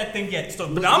that thing yet.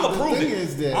 So, but I'm gonna the prove thing it.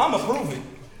 is that- I'm gonna prove it.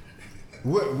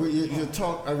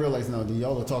 I realize now that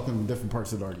y'all are talking in different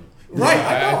parts of the argument. Right.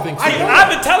 I think so. I've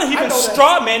been telling him, I he been know that.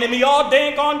 straw manning me all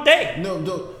dang on day. No.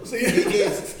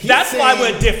 That's why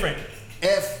we're different.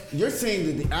 If you're saying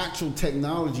that the actual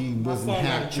technology wasn't phone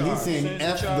hacked, got and he's saying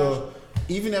charged. Finish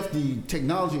even if the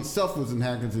technology itself wasn't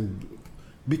hacked,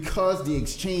 because the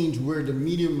exchange where the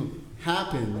medium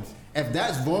happens, if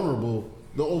that's vulnerable,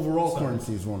 the overall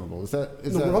currency is vulnerable. Is that?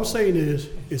 What I'm saying is,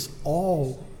 it's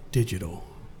all digital.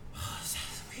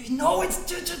 We know it's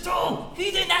digital.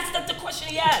 He didn't ask the question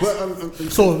he asked.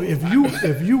 So if you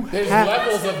There's have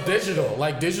levels of digital.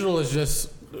 Like digital is just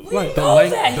We right. know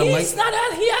length- that. the He's length-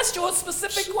 not. He asked you a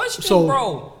specific question, So-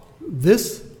 bro.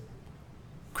 this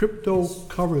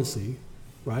cryptocurrency,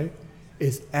 right,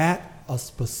 is at a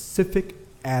specific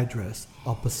address,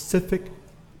 a specific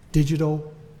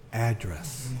digital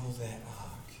address, We know that.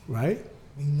 right?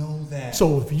 We know that.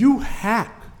 So if you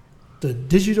hack the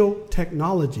digital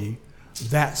technology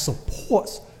that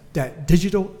supports that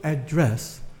digital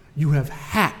address, you have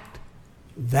hacked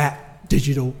that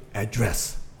digital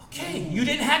address. Okay, you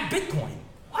didn't hack Bitcoin.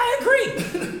 I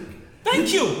agree.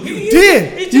 Thank you. You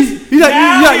did. He's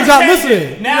not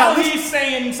listening. Now You're not he's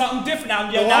saying something different. Now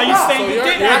I'm you're not. saying So you you're-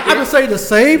 did you're- hack I've been saying the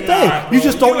same thing. Nah, You bro,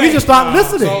 just don't. you You just not ain't-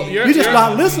 listening. So you're- You just you're-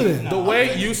 not listening. the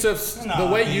way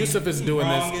Yusuf is doing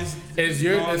wrong this is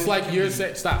you're. wrong It's like is- you're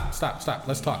saying, stop.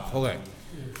 Let's talk. Okay.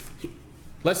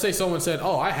 Let's say someone said,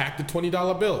 "Oh, I hacked a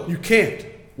 $20 bill." You can't.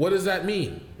 What does that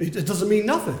mean? It doesn't mean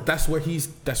nothing. That's where he's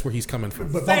coming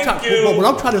from. But Thank but you. what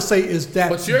I'm trying to say is that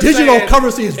But you're digital saying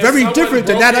currency is if very someone different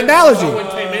than broke that in- analogy. Someone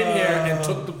came in here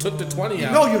and took the 20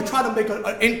 out. No, you're trying to make an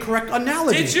incorrect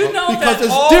analogy. Did you know because that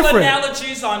it's all different.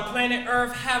 analogies on planet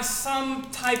Earth have some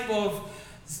type of,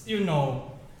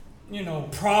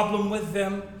 problem with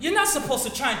them? You're not supposed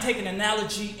to try and take an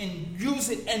analogy and use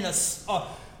it in a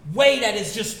way that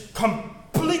is just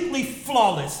completely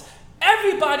flawless.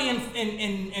 Everybody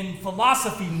in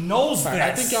philosophy knows Right,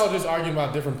 that. I think y'all are just arguing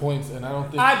about different points, and I don't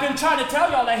think. I've been trying to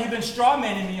tell y'all that he's been straw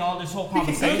manning me all this whole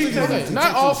conversation. Okay,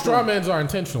 not all straw mans are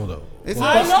intentional, though.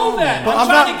 I know that. But I'm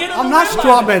trying to get him I'm to not realize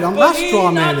straw it. manning. I'm But not he's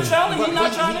straw manning. He's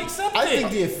not trying to accept I it.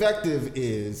 think the effective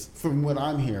is, from what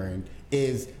I'm hearing,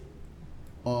 is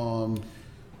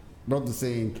brother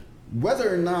saying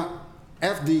whether or not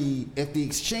if the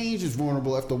exchange is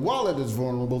vulnerable, if the wallet is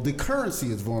vulnerable, the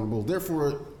currency is vulnerable.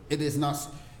 Therefore, it is not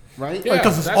right. Yeah,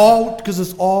 Because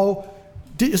it's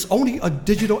only a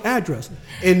digital address,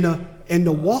 and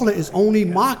the wallet is only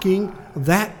mocking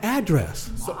that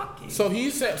address. So he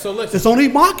said. So listen. It's only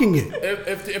mocking it.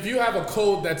 If you have a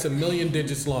code that's 1 million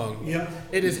digits long,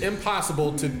 it is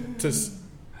impossible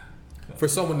for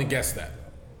someone to guess that.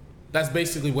 That's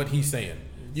basically what he's saying.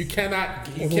 You cannot.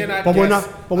 But we're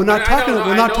not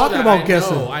talking about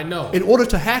guessing. I know. In order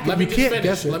to hack it, you can't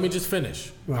guess it. Let me just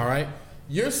finish. Right. All right.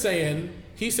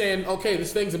 He's saying, okay,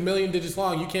 this thing's 1 million digits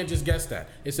long. You can't just guess that.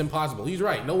 It's impossible. He's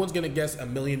right. No one's gonna guess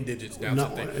 1 million digits down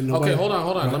something. Okay, hold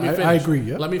on. Right, Let me finish. I agree.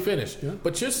 Yeah. Let me finish. Yeah.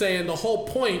 But you're saying the whole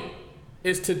point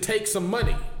is to take some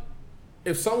money.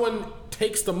 If someone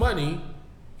takes the money,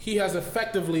 he has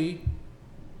effectively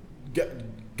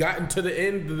gotten to the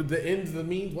end of the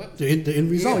means. What? The end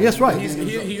result. Yeah. Yes, right.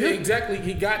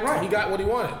 He got what he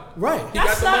wanted. Right. He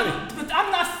got the money. But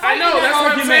I'm not I fighting know. that That's what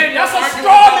I'm argument. saying. That's a Arguing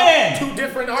straw about man. Two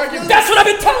different arguments. That's what I've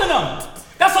been telling them.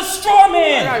 That's a straw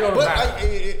man. I gotta go to battle.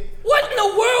 What in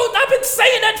the world? I've been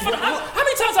saying that for how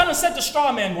many times I've said the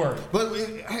straw man word? But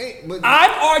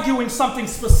I'm arguing something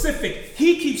specific.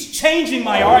 He keeps changing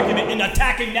my argument and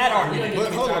attacking that argument.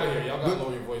 But hold on. Y'all gotta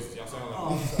lower your voices. Y'all sound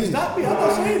like It's not me. I'm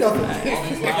not saying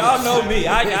nothing. Y'all know me.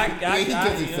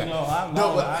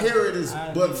 But here it is.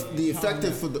 But the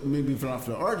effective for the maybe not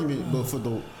for the argument, but for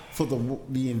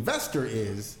the investor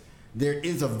is there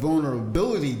is a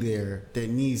vulnerability there that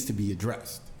needs to be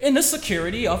addressed. In the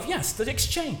security of the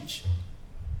exchange,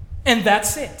 and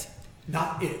that's it.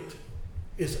 Not it.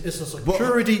 It's a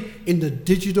security in the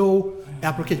digital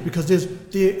application because there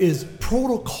is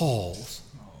protocols.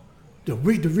 The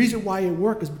reason why it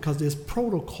works is because there's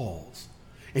protocols,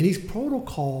 and these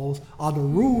protocols are the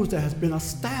rules that has been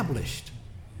established,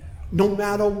 no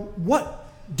matter what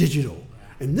digital.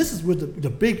 And this is where the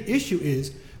big issue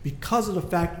is because of the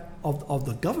fact of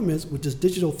the governments with this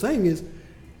digital thing is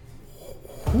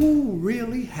who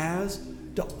really has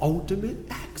the ultimate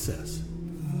access.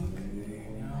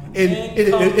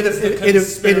 It's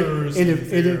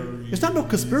not no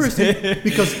conspiracy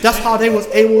because that's how they was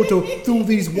able to, through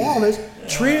these wallets,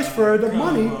 transfer the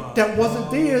money that wasn't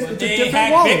theirs into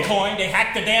different wallets. Bitcoin, they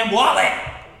hacked the damn wallet.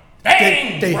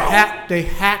 They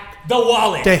hacked the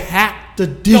wallet. They hacked the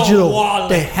digital.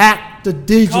 They hacked the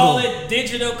digital. Call it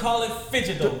digital, call it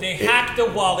phygital. They hacked the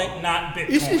wallet, not Bitcoin.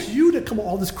 It's just you that come up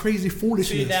with all this crazy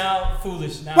foolishness. See now,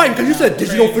 foolish. Now, right, because you said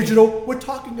digital, phygital. We're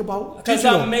talking about because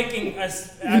digital. I'm making a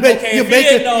you're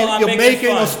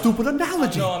making a stupid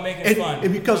analogy. No, I'm making fun.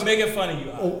 And because, I'm making fun of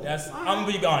you. I'm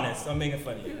gonna be honest. I'm making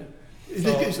fun of you.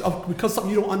 Because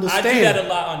something you don't understand. I do that a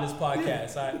lot on this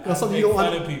podcast. Because something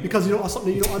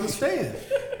you don't understand.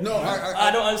 No,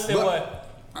 I don't understand what.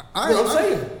 I'm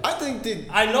saying. I think that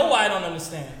I know why I don't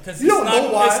understand because it's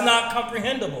not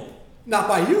comprehensible. Not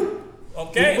by you.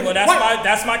 Okay, well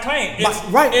that's my claim.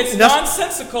 It's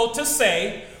nonsensical to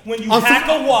say when you hack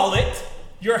a wallet,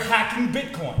 you're hacking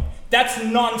Bitcoin. That's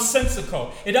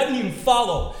nonsensical. It doesn't even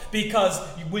follow because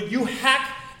when you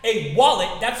hack a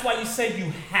wallet, that's why you say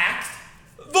you hacked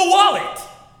the wallet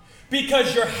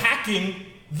because you're hacking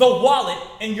the wallet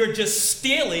and you're just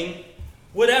stealing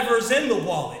whatever's in the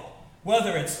wallet.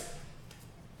 Whether it's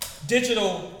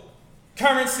digital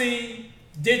currency,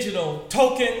 digital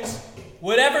tokens,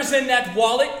 whatever's in that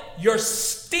wallet, you're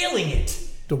stealing it.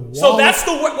 So that's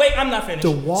the word. Wait, I'm not finished.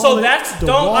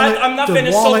 I'm not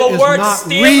finished. So the word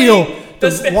stealing.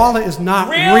 The wallet is not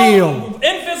real.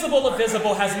 Invisible or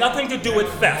visible has nothing to do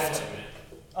with theft.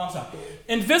 I'm sorry.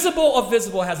 Invisible or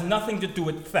visible has nothing to do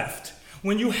with theft.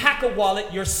 When you hack a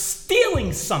wallet, you're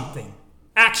stealing something,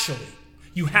 actually.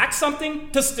 You hack something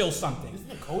to steal something.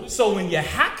 So when you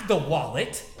hack the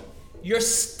wallet, you're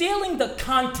stealing the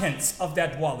contents of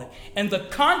that wallet. And the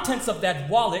contents of that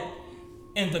wallet,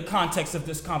 in the context of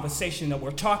this conversation that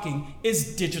we're talking,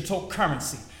 is digital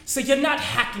currency. So you're not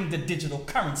hacking the digital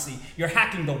currency. You're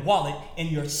hacking the wallet and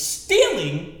you're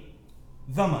stealing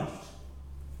the money.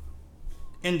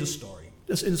 End of story.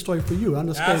 That's in the story for you. I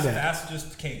understand that. That's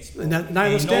just the case. And I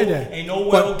understand that. Ain't no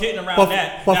way getting around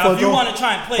that. Now, if you want to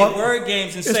try and play word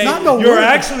games and say you're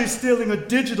actually stealing a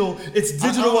digital, it's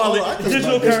digital wallet,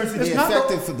 digital currency. It's not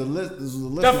effective for the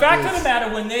listener. The fact of the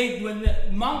matter, when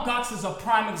Mt. Gox is a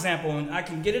prime example, and I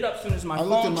can get it up as soon as my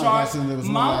phone charges. Mt.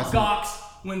 Gox,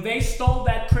 when they stole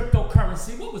that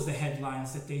cryptocurrency, what was the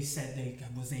headlines that they said they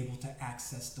was able to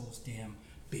access those damn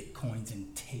Bitcoins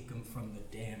and take them from the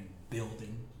damn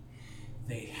building?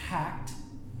 They hacked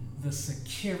the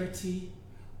security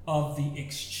of the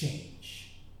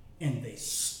exchange. and they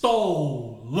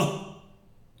stole,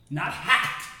 not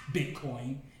hacked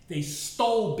Bitcoin. They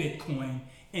stole Bitcoin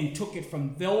and took it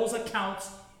from those accounts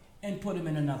and put them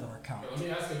in another account. Let me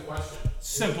ask you a question.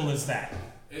 Simple as that.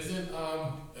 Isn't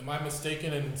am I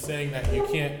mistaken in saying that you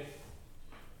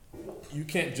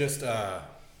can't just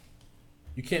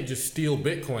steal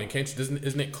Bitcoin?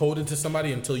 Isn't it coded to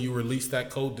somebody until you release that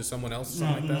code to someone else?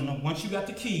 No. Once you got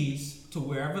the keys to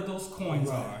wherever those coins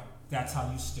are, that's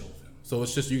how you steal them. So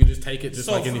it's just you can just take it just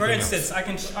like anything else. So for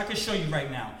instance, I can show you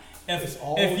right now.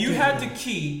 If you had the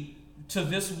key to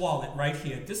this wallet right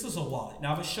here, this is a wallet.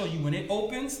 Now I will show you when it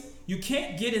opens. You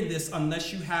can't get in this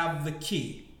unless you have the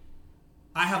key.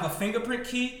 I have a fingerprint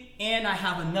key and I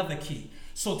have another key.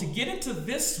 So to get into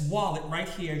this wallet right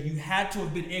here, you had to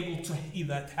have been able to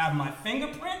either have my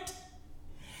fingerprint.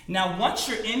 Now once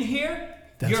you're in here,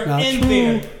 you're in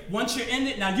there. Once you're in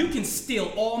it, now you can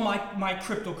steal all my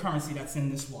cryptocurrency that's in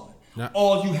this wallet.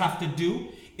 All you have to do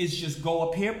is just go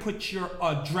up here, put your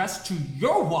address to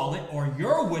your wallet or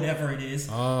your whatever it is,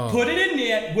 put it in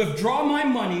there, withdraw my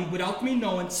money without me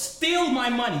knowing, steal my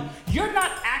money. You're not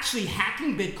actually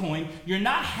hacking Bitcoin. You're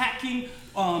not hacking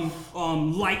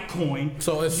Litecoin.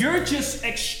 So you're just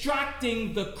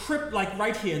extracting the crypt, like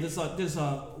right here. There's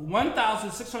a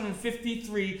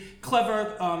 1,653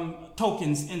 clever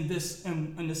tokens in this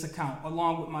account,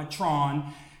 along with my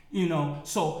Tron.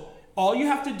 So all you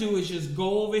have to do is just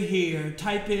go over here,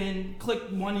 type in, click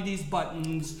one of these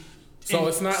buttons, so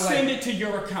it's not send it to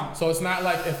your account. So it's not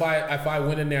like if I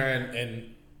went in there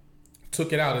and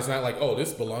took it out, it's not like, oh,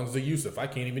 this belongs to Yusuf. I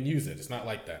can't even use it. It's not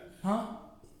like that. Huh?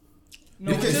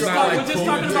 No, we're just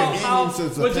talking about how.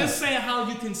 We're just saying how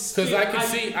you can. Because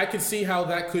I can see how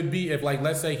that could be if, like,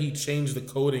 let's say he changed the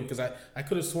coding. Because I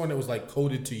could have sworn it was like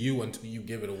coded to you until you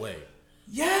give it away.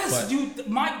 Yes,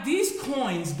 these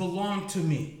coins belong to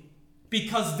me.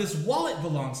 Because this wallet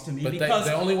belongs to me. But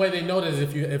the only way they know that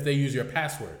is if they use your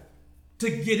password. To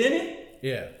get in it?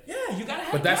 Yeah. Yeah, you gotta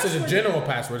have. But that's just a general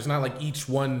password. It's not like each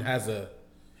one has a.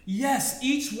 Yes,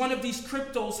 each one of these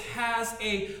cryptos has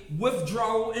a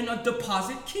withdrawal and a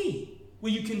deposit key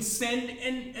where you can send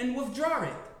and withdraw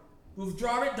it.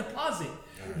 Withdraw it, deposit.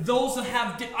 Right. Those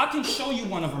have. I can show you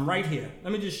one of them right here.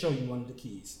 Let me just show you one of the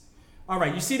keys. All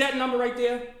right, you see that number right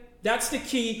there? That's the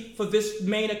key for this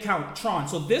main account, Tron.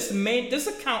 So this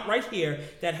account right here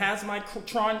that has my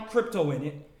Tron crypto in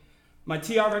it, my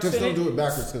TRX. Just don't do it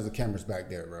backwards because the camera's back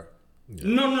there, bro.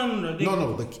 Yeah.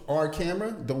 No. Our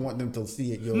camera don't want them to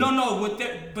see it.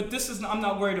 But this is. I'm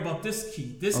not worried about this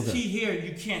key. This key here,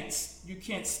 you can't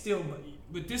steal. But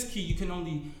with this key, you can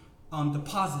only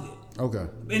deposit it. Okay.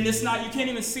 And it's not. You can't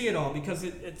even see it all because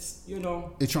it's. It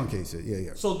truncates it.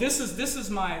 Yeah. So this is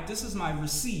my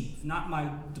receive, not my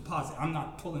deposit. I'm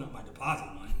not pulling up my deposit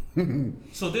money.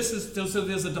 So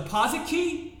there's a deposit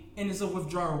key and there's a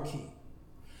withdrawal key.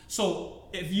 So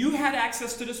if you had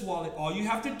access to this wallet, all you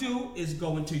have to do is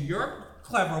go into your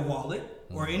Clever wallet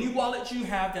or any wallet you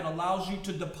have that allows you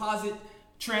to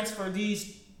transfer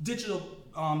these digital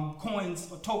coins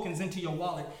or tokens into your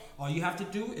wallet. All you have to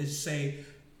do is say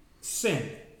send.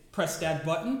 Press that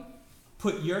button,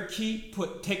 put your key,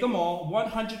 take them all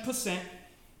 100%,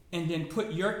 and then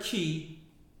put your key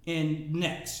in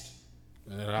next.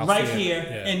 Right here,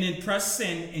 and then press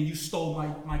send, and you stole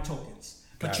my tokens.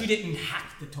 But you didn't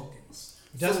hack the tokens.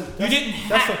 That's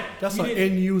an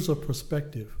end user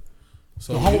perspective.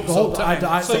 So you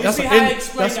see how I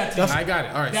explained that to you? I got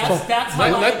it. All right.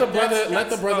 Let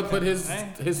the brother put his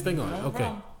thing on it.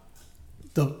 Okay.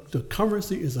 The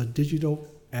currency is a digital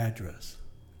address,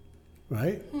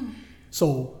 right?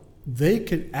 So they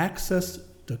can access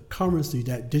the currency,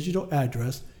 that digital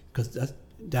address, because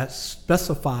that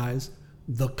specifies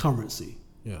the currency.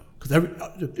 Yeah. Because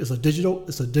it's a digital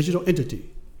entity.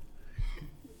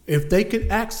 If they can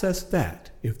access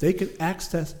that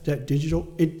digital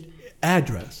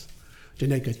address, then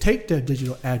they can take that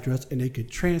digital address and they can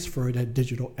transfer that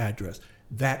digital address.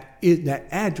 That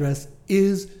address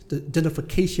is the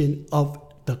identification of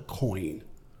the coin.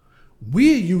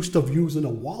 We're used to using a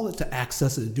wallet to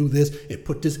access it and do this and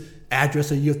put this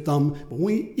address in your thumb. But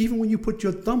even when you put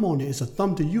your thumb on it, it's a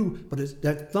thumb to you, but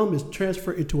that thumb is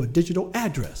transferred into a digital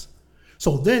address.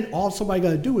 So then all somebody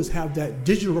got to do is have that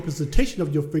digital representation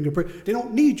of your fingerprint. They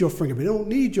don't need your fingerprint. They don't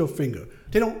need your finger.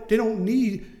 They don't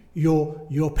need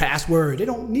your password. They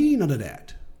don't need none of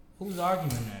that. Who's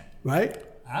arguing that? Right?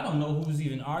 I don't know who's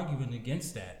even arguing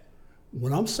against that.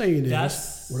 What I'm saying is,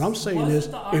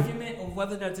 the argument of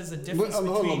whether there's a difference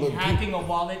between hacking a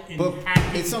wallet and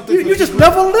hacking. It's something you just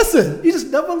never listen. You just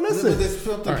never listen. There's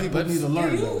something people need to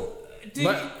learn.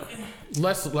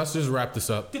 let's just wrap this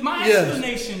up. Was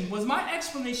my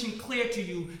explanation clear to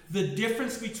you? The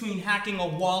difference between hacking a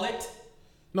wallet?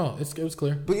 No, it was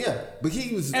clear. But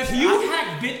he was. If you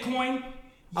hack Bitcoin,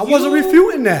 I wasn't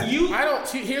refuting that.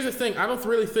 Here's the thing. I don't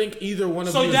really think either one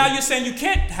of you. So now you're saying you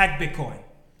can't hack Bitcoin?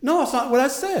 No, it's not what I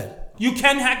said. You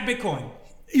can hack Bitcoin.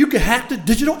 You can hack the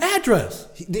digital address.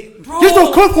 Bro,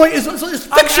 Digital coin is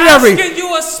fictionary.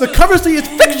 The currency is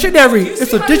fictionary.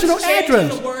 It's a digital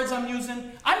address. The words I'm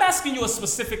using. I'm asking you a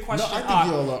specific question. No, I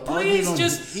think you're please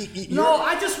just.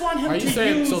 I just want him to use. Are you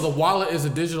saying so? The wallet is a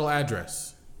digital address.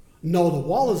 No, the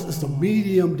wallet is the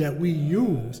medium that we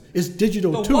use. It's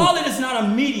digital too. The wallet is not a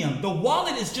medium. The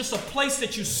wallet is just a place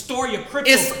that you store your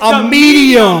crypto. It's a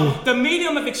medium. The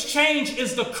medium of exchange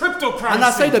is the cryptocurrency. I'm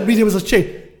not saying the medium is a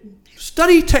change.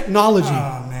 Study technology.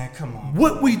 Oh man, come on.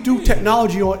 What we do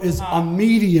technology on is a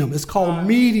medium. It's called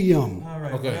medium. All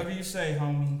right, whatever you say,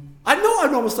 homie. I know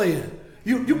what I'm saying.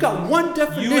 You got one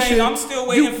definition. I'm still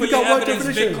waiting for your evidence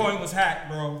Bitcoin was hacked,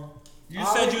 bro. You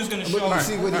said you was going to show me.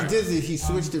 See, what he did is he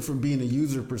switched it from being a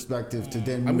user perspective to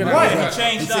then. He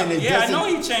changed up. I know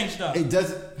he changed up. It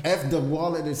does. If the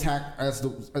wallet is hacked, as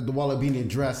the wallet being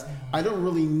addressed, I don't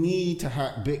really need to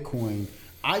hack Bitcoin.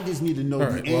 I just need to know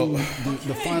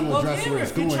the final address where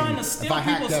it's going. If I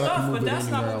hack that, I can move it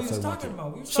anywhere else I want to. We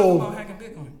were talking about hacking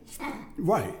Bitcoin.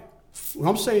 Right. What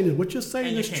I'm saying is what you're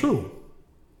saying is true,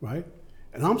 right?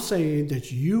 And I'm saying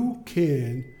that you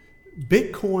can.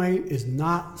 Bitcoin is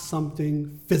not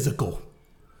something physical.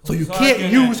 So you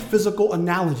can't use physical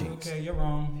analogies. Okay, you're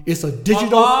wrong. It's a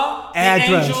digital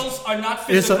address. The angels are not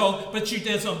physical, but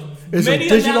there's many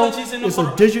analogies in the It's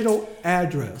a digital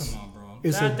address. Come on, bro.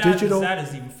 It's that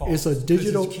is even false. It's a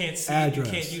digital address. You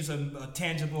can't use a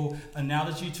tangible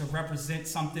analogy to represent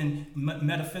something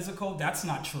metaphysical. That's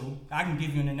not true. I can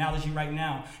give you an analogy right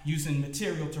now using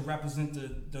material to represent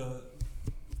the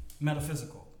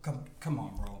metaphysical. Come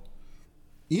on, bro.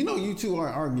 You know, you two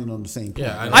aren't arguing on the same point.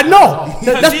 Yeah, I know.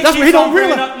 That's what he don't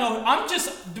realize.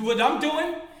 What I'm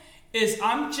doing is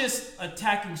I'm just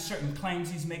attacking certain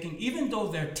claims he's making, even though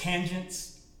they're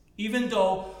tangents, even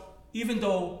though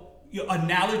your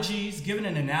analogies, giving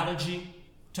an analogy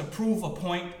to prove a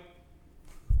point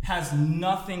has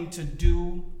nothing to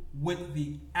do with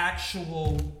the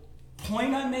actual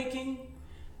point I'm making.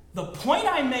 The point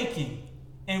I'm making,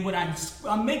 and what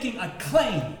I'm making a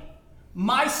claim.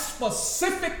 My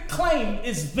specific claim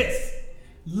is this.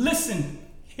 Listen,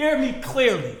 hear me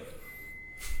clearly.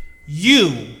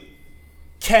 You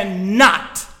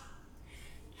cannot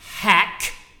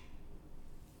hack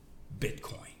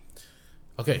Bitcoin.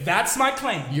 Okay. That's my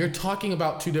claim. You're talking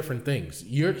about two different things.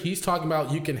 He's talking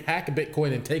about you can hack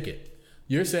Bitcoin and take it.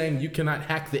 You're saying you cannot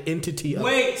hack the entity of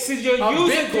Wait, so you're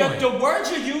using the words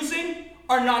you're using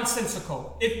are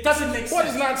nonsensical. It doesn't make sense. What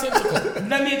is nonsensical?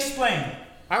 Let me explain.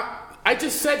 I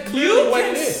just said clearly what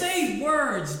it is. You can say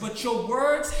words, but your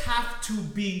words have to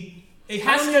be. It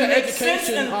has to make make sense.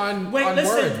 sense. On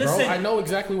words, bro. I know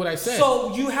exactly what I said.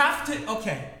 So you have to.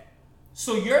 Okay.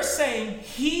 So you're saying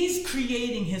he's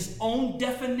creating his own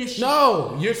definition.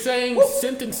 No, you're saying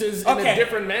sentences in a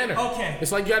different manner. Okay.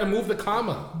 It's like you got to move the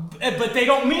comma. But they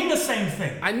don't mean the same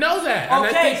thing. I know that.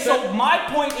 Okay. So my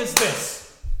point is this.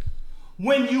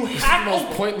 When you hack the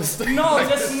most pointless thing. No,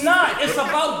 it's not. It's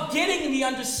about getting the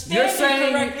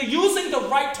understanding correctly, using the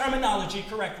right terminology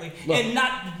correctly, and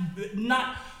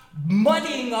not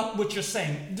muddying up what you're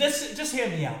saying. Just hear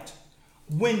me out.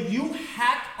 When you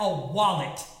hack a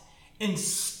wallet and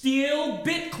steal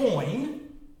Bitcoin,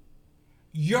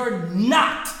 you're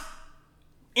not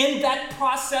in that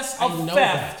process of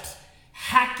theft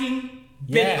hacking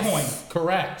Bitcoin. Yes,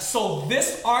 correct. So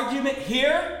this argument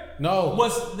here.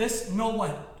 Was this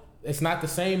what? It's not the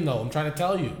same though. I'm trying to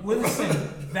tell you. Listen,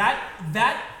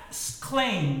 that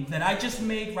claim that I just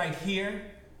made right here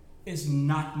is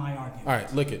not my argument. All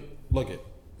right, look it.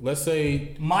 Let's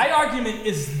say my argument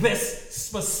is this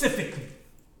specifically.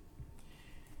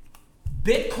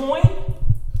 Bitcoin,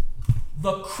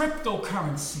 the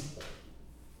cryptocurrency,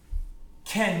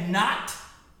 cannot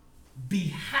be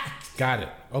hacked. Got it.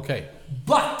 Okay.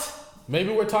 But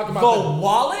maybe we're talking about the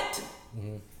wallet.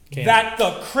 Mm-hmm. That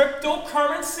the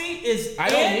cryptocurrency is I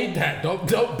don't need that.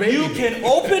 Don't baby. You can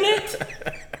open it.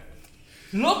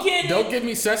 Look in it. Don't give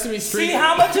me Sesame Street. See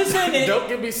how much is in it. Don't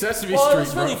give me Sesame Street, Well,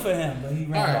 it's really for him, but he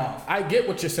ran off. I get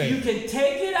what you're saying. You can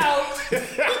take it out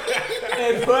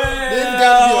and put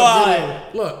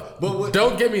it Look,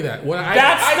 don't give me that.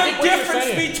 That's the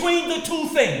difference between the two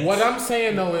things. What I'm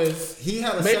saying though is he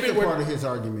had a second part of his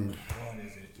argument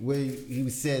where he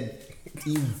said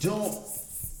you don't.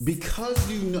 Because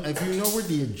if you know where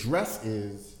the address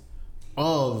is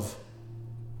of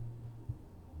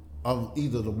of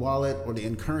either the wallet or the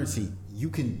in currency, you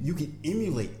can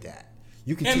emulate that.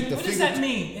 You can take the what does that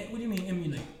mean? What do you mean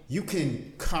emulate? You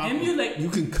can copy. Emulate. You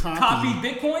can copy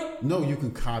Bitcoin. No, you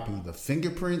can copy the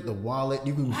fingerprint, the wallet.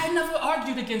 You can. I never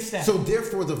argued against that. So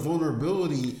therefore, the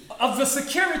vulnerability of the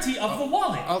security of the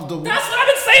wallet. Of the. That's what I've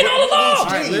been saying all along. All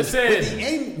right,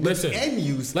 listen. The end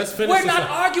use. Let's finish. We're not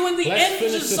arguing the end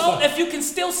result up. if you can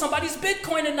steal somebody's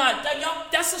Bitcoin or not.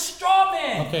 That's a straw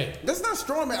man. Okay. That's not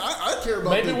straw man. I care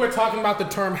about. Maybe we're talking about the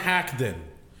term hack then.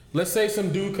 Let's say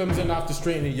some dude comes in off the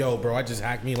street and yo, bro, I just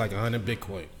hacked me like 100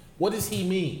 Bitcoin. What does he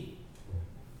mean?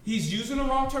 He's using the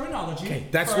wrong terminology. Okay,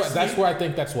 that's where I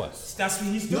think that's what. That's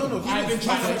what he's doing. No, I've been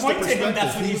trying to point to him.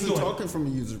 That's what he's doing. He wasn't talking from a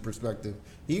user perspective.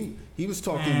 He was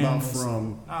talking about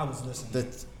from. I was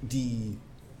listening.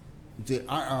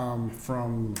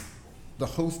 From the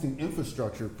hosting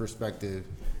infrastructure perspective,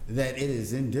 that it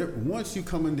is once you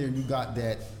come in there and you got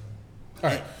that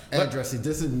address, it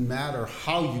doesn't matter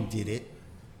how you did it,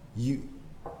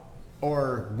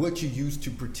 or what you used to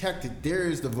protect it. There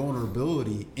is the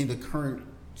vulnerability in the current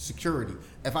security.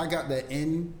 If I got that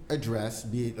in address,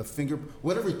 be it a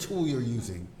whatever tool you're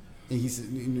using, and he's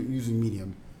using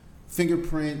Medium,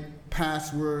 fingerprint,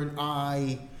 password,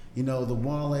 the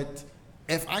wallet.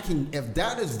 If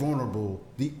that is vulnerable,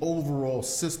 the overall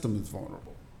system is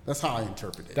vulnerable. That's how I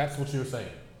interpret it. That's what you're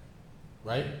saying,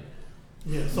 right?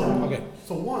 Yeah. So okay.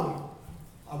 So one,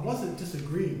 I wasn't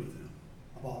disagreeing with him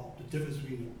about the difference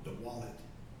between the wallet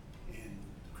and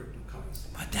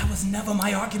cryptocurrency. But that was never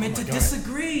my argument to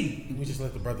disagree. We just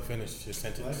let the brother finish his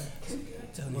sentence. Right?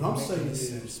 What I'm saying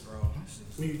is,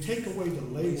 when you take away the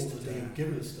labels that they have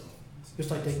given stuff,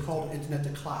 just like they call the internet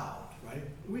the cloud, right?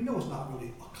 We know it's not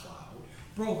really a cloud.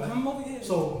 Bro, right? Come over here.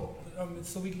 So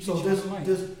we can get you on the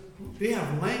mic. They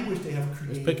have language they have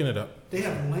created. Just picking it up. They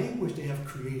have language they have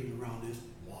created around this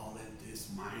wallet, this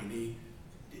mining.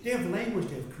 They have language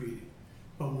they have created.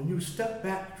 But when you step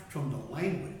back from the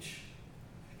language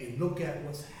and look at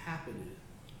what's happening,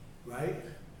 right?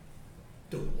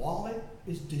 The wallet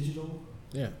is digital.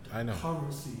 Yeah, I know.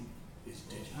 Currency is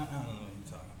digital. I don't know what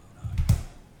you're talking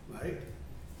about. Right?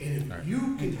 And if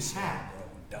you can hack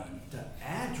the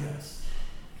address,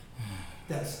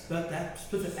 that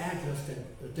specific address that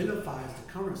identifies the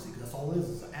currency, because that's all it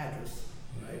is an address,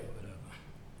 right?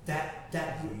 That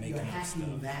you're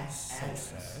hacking that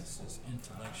address. It's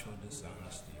intellectual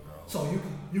dishonesty, bro. So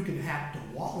you can hack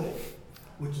the wallet,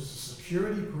 which is a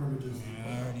security perimeter.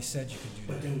 I already said you could do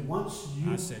that. But then once you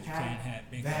hack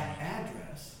that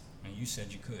address, and you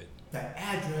said you could. That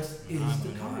address is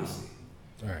the currency.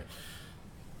 All right.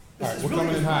 All right, we're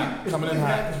coming in hot.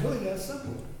 It's really that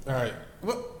simple. All right.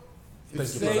 Thank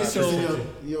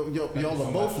you, y'all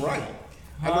are both right.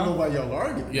 I don't know why y'all are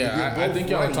arguing. Yeah, I think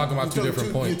y'all are talking about two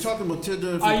different points. You're talking about two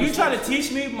different. Are you trying to teach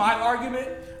me my argument?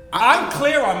 I'm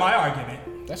clear on my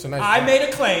argument. That's a nice. I made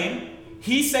a claim.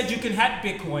 He said you can hack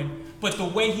Bitcoin, but the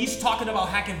way he's talking about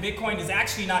hacking Bitcoin is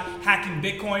actually not hacking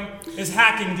Bitcoin. It's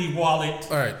hacking the wallet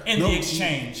and the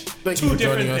exchange. Thank you for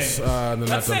joining us on the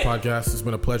Not Done Podcast. It's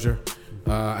been a pleasure.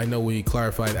 I know we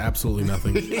clarified absolutely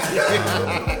nothing.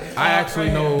 I actually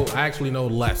know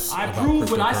less. I about proved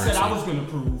what I said I was going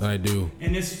to prove. Than I do.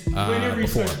 And there's plenty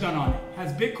research done on it.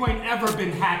 Has Bitcoin ever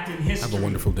been hacked in history? Have a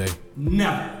wonderful day.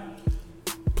 Never.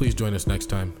 Please join us next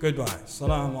time. Goodbye.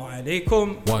 Assalamu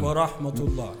alaikum wa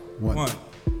rahmatullah. One.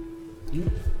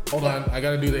 Hold on. I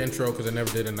got to do the intro because I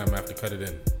never did, and I'm going to have to cut it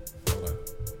in. Hold on.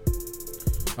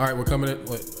 All right, we're coming in.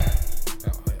 Wait.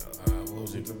 What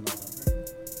was it?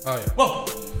 Oh, yeah. Whoa.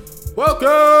 Welcome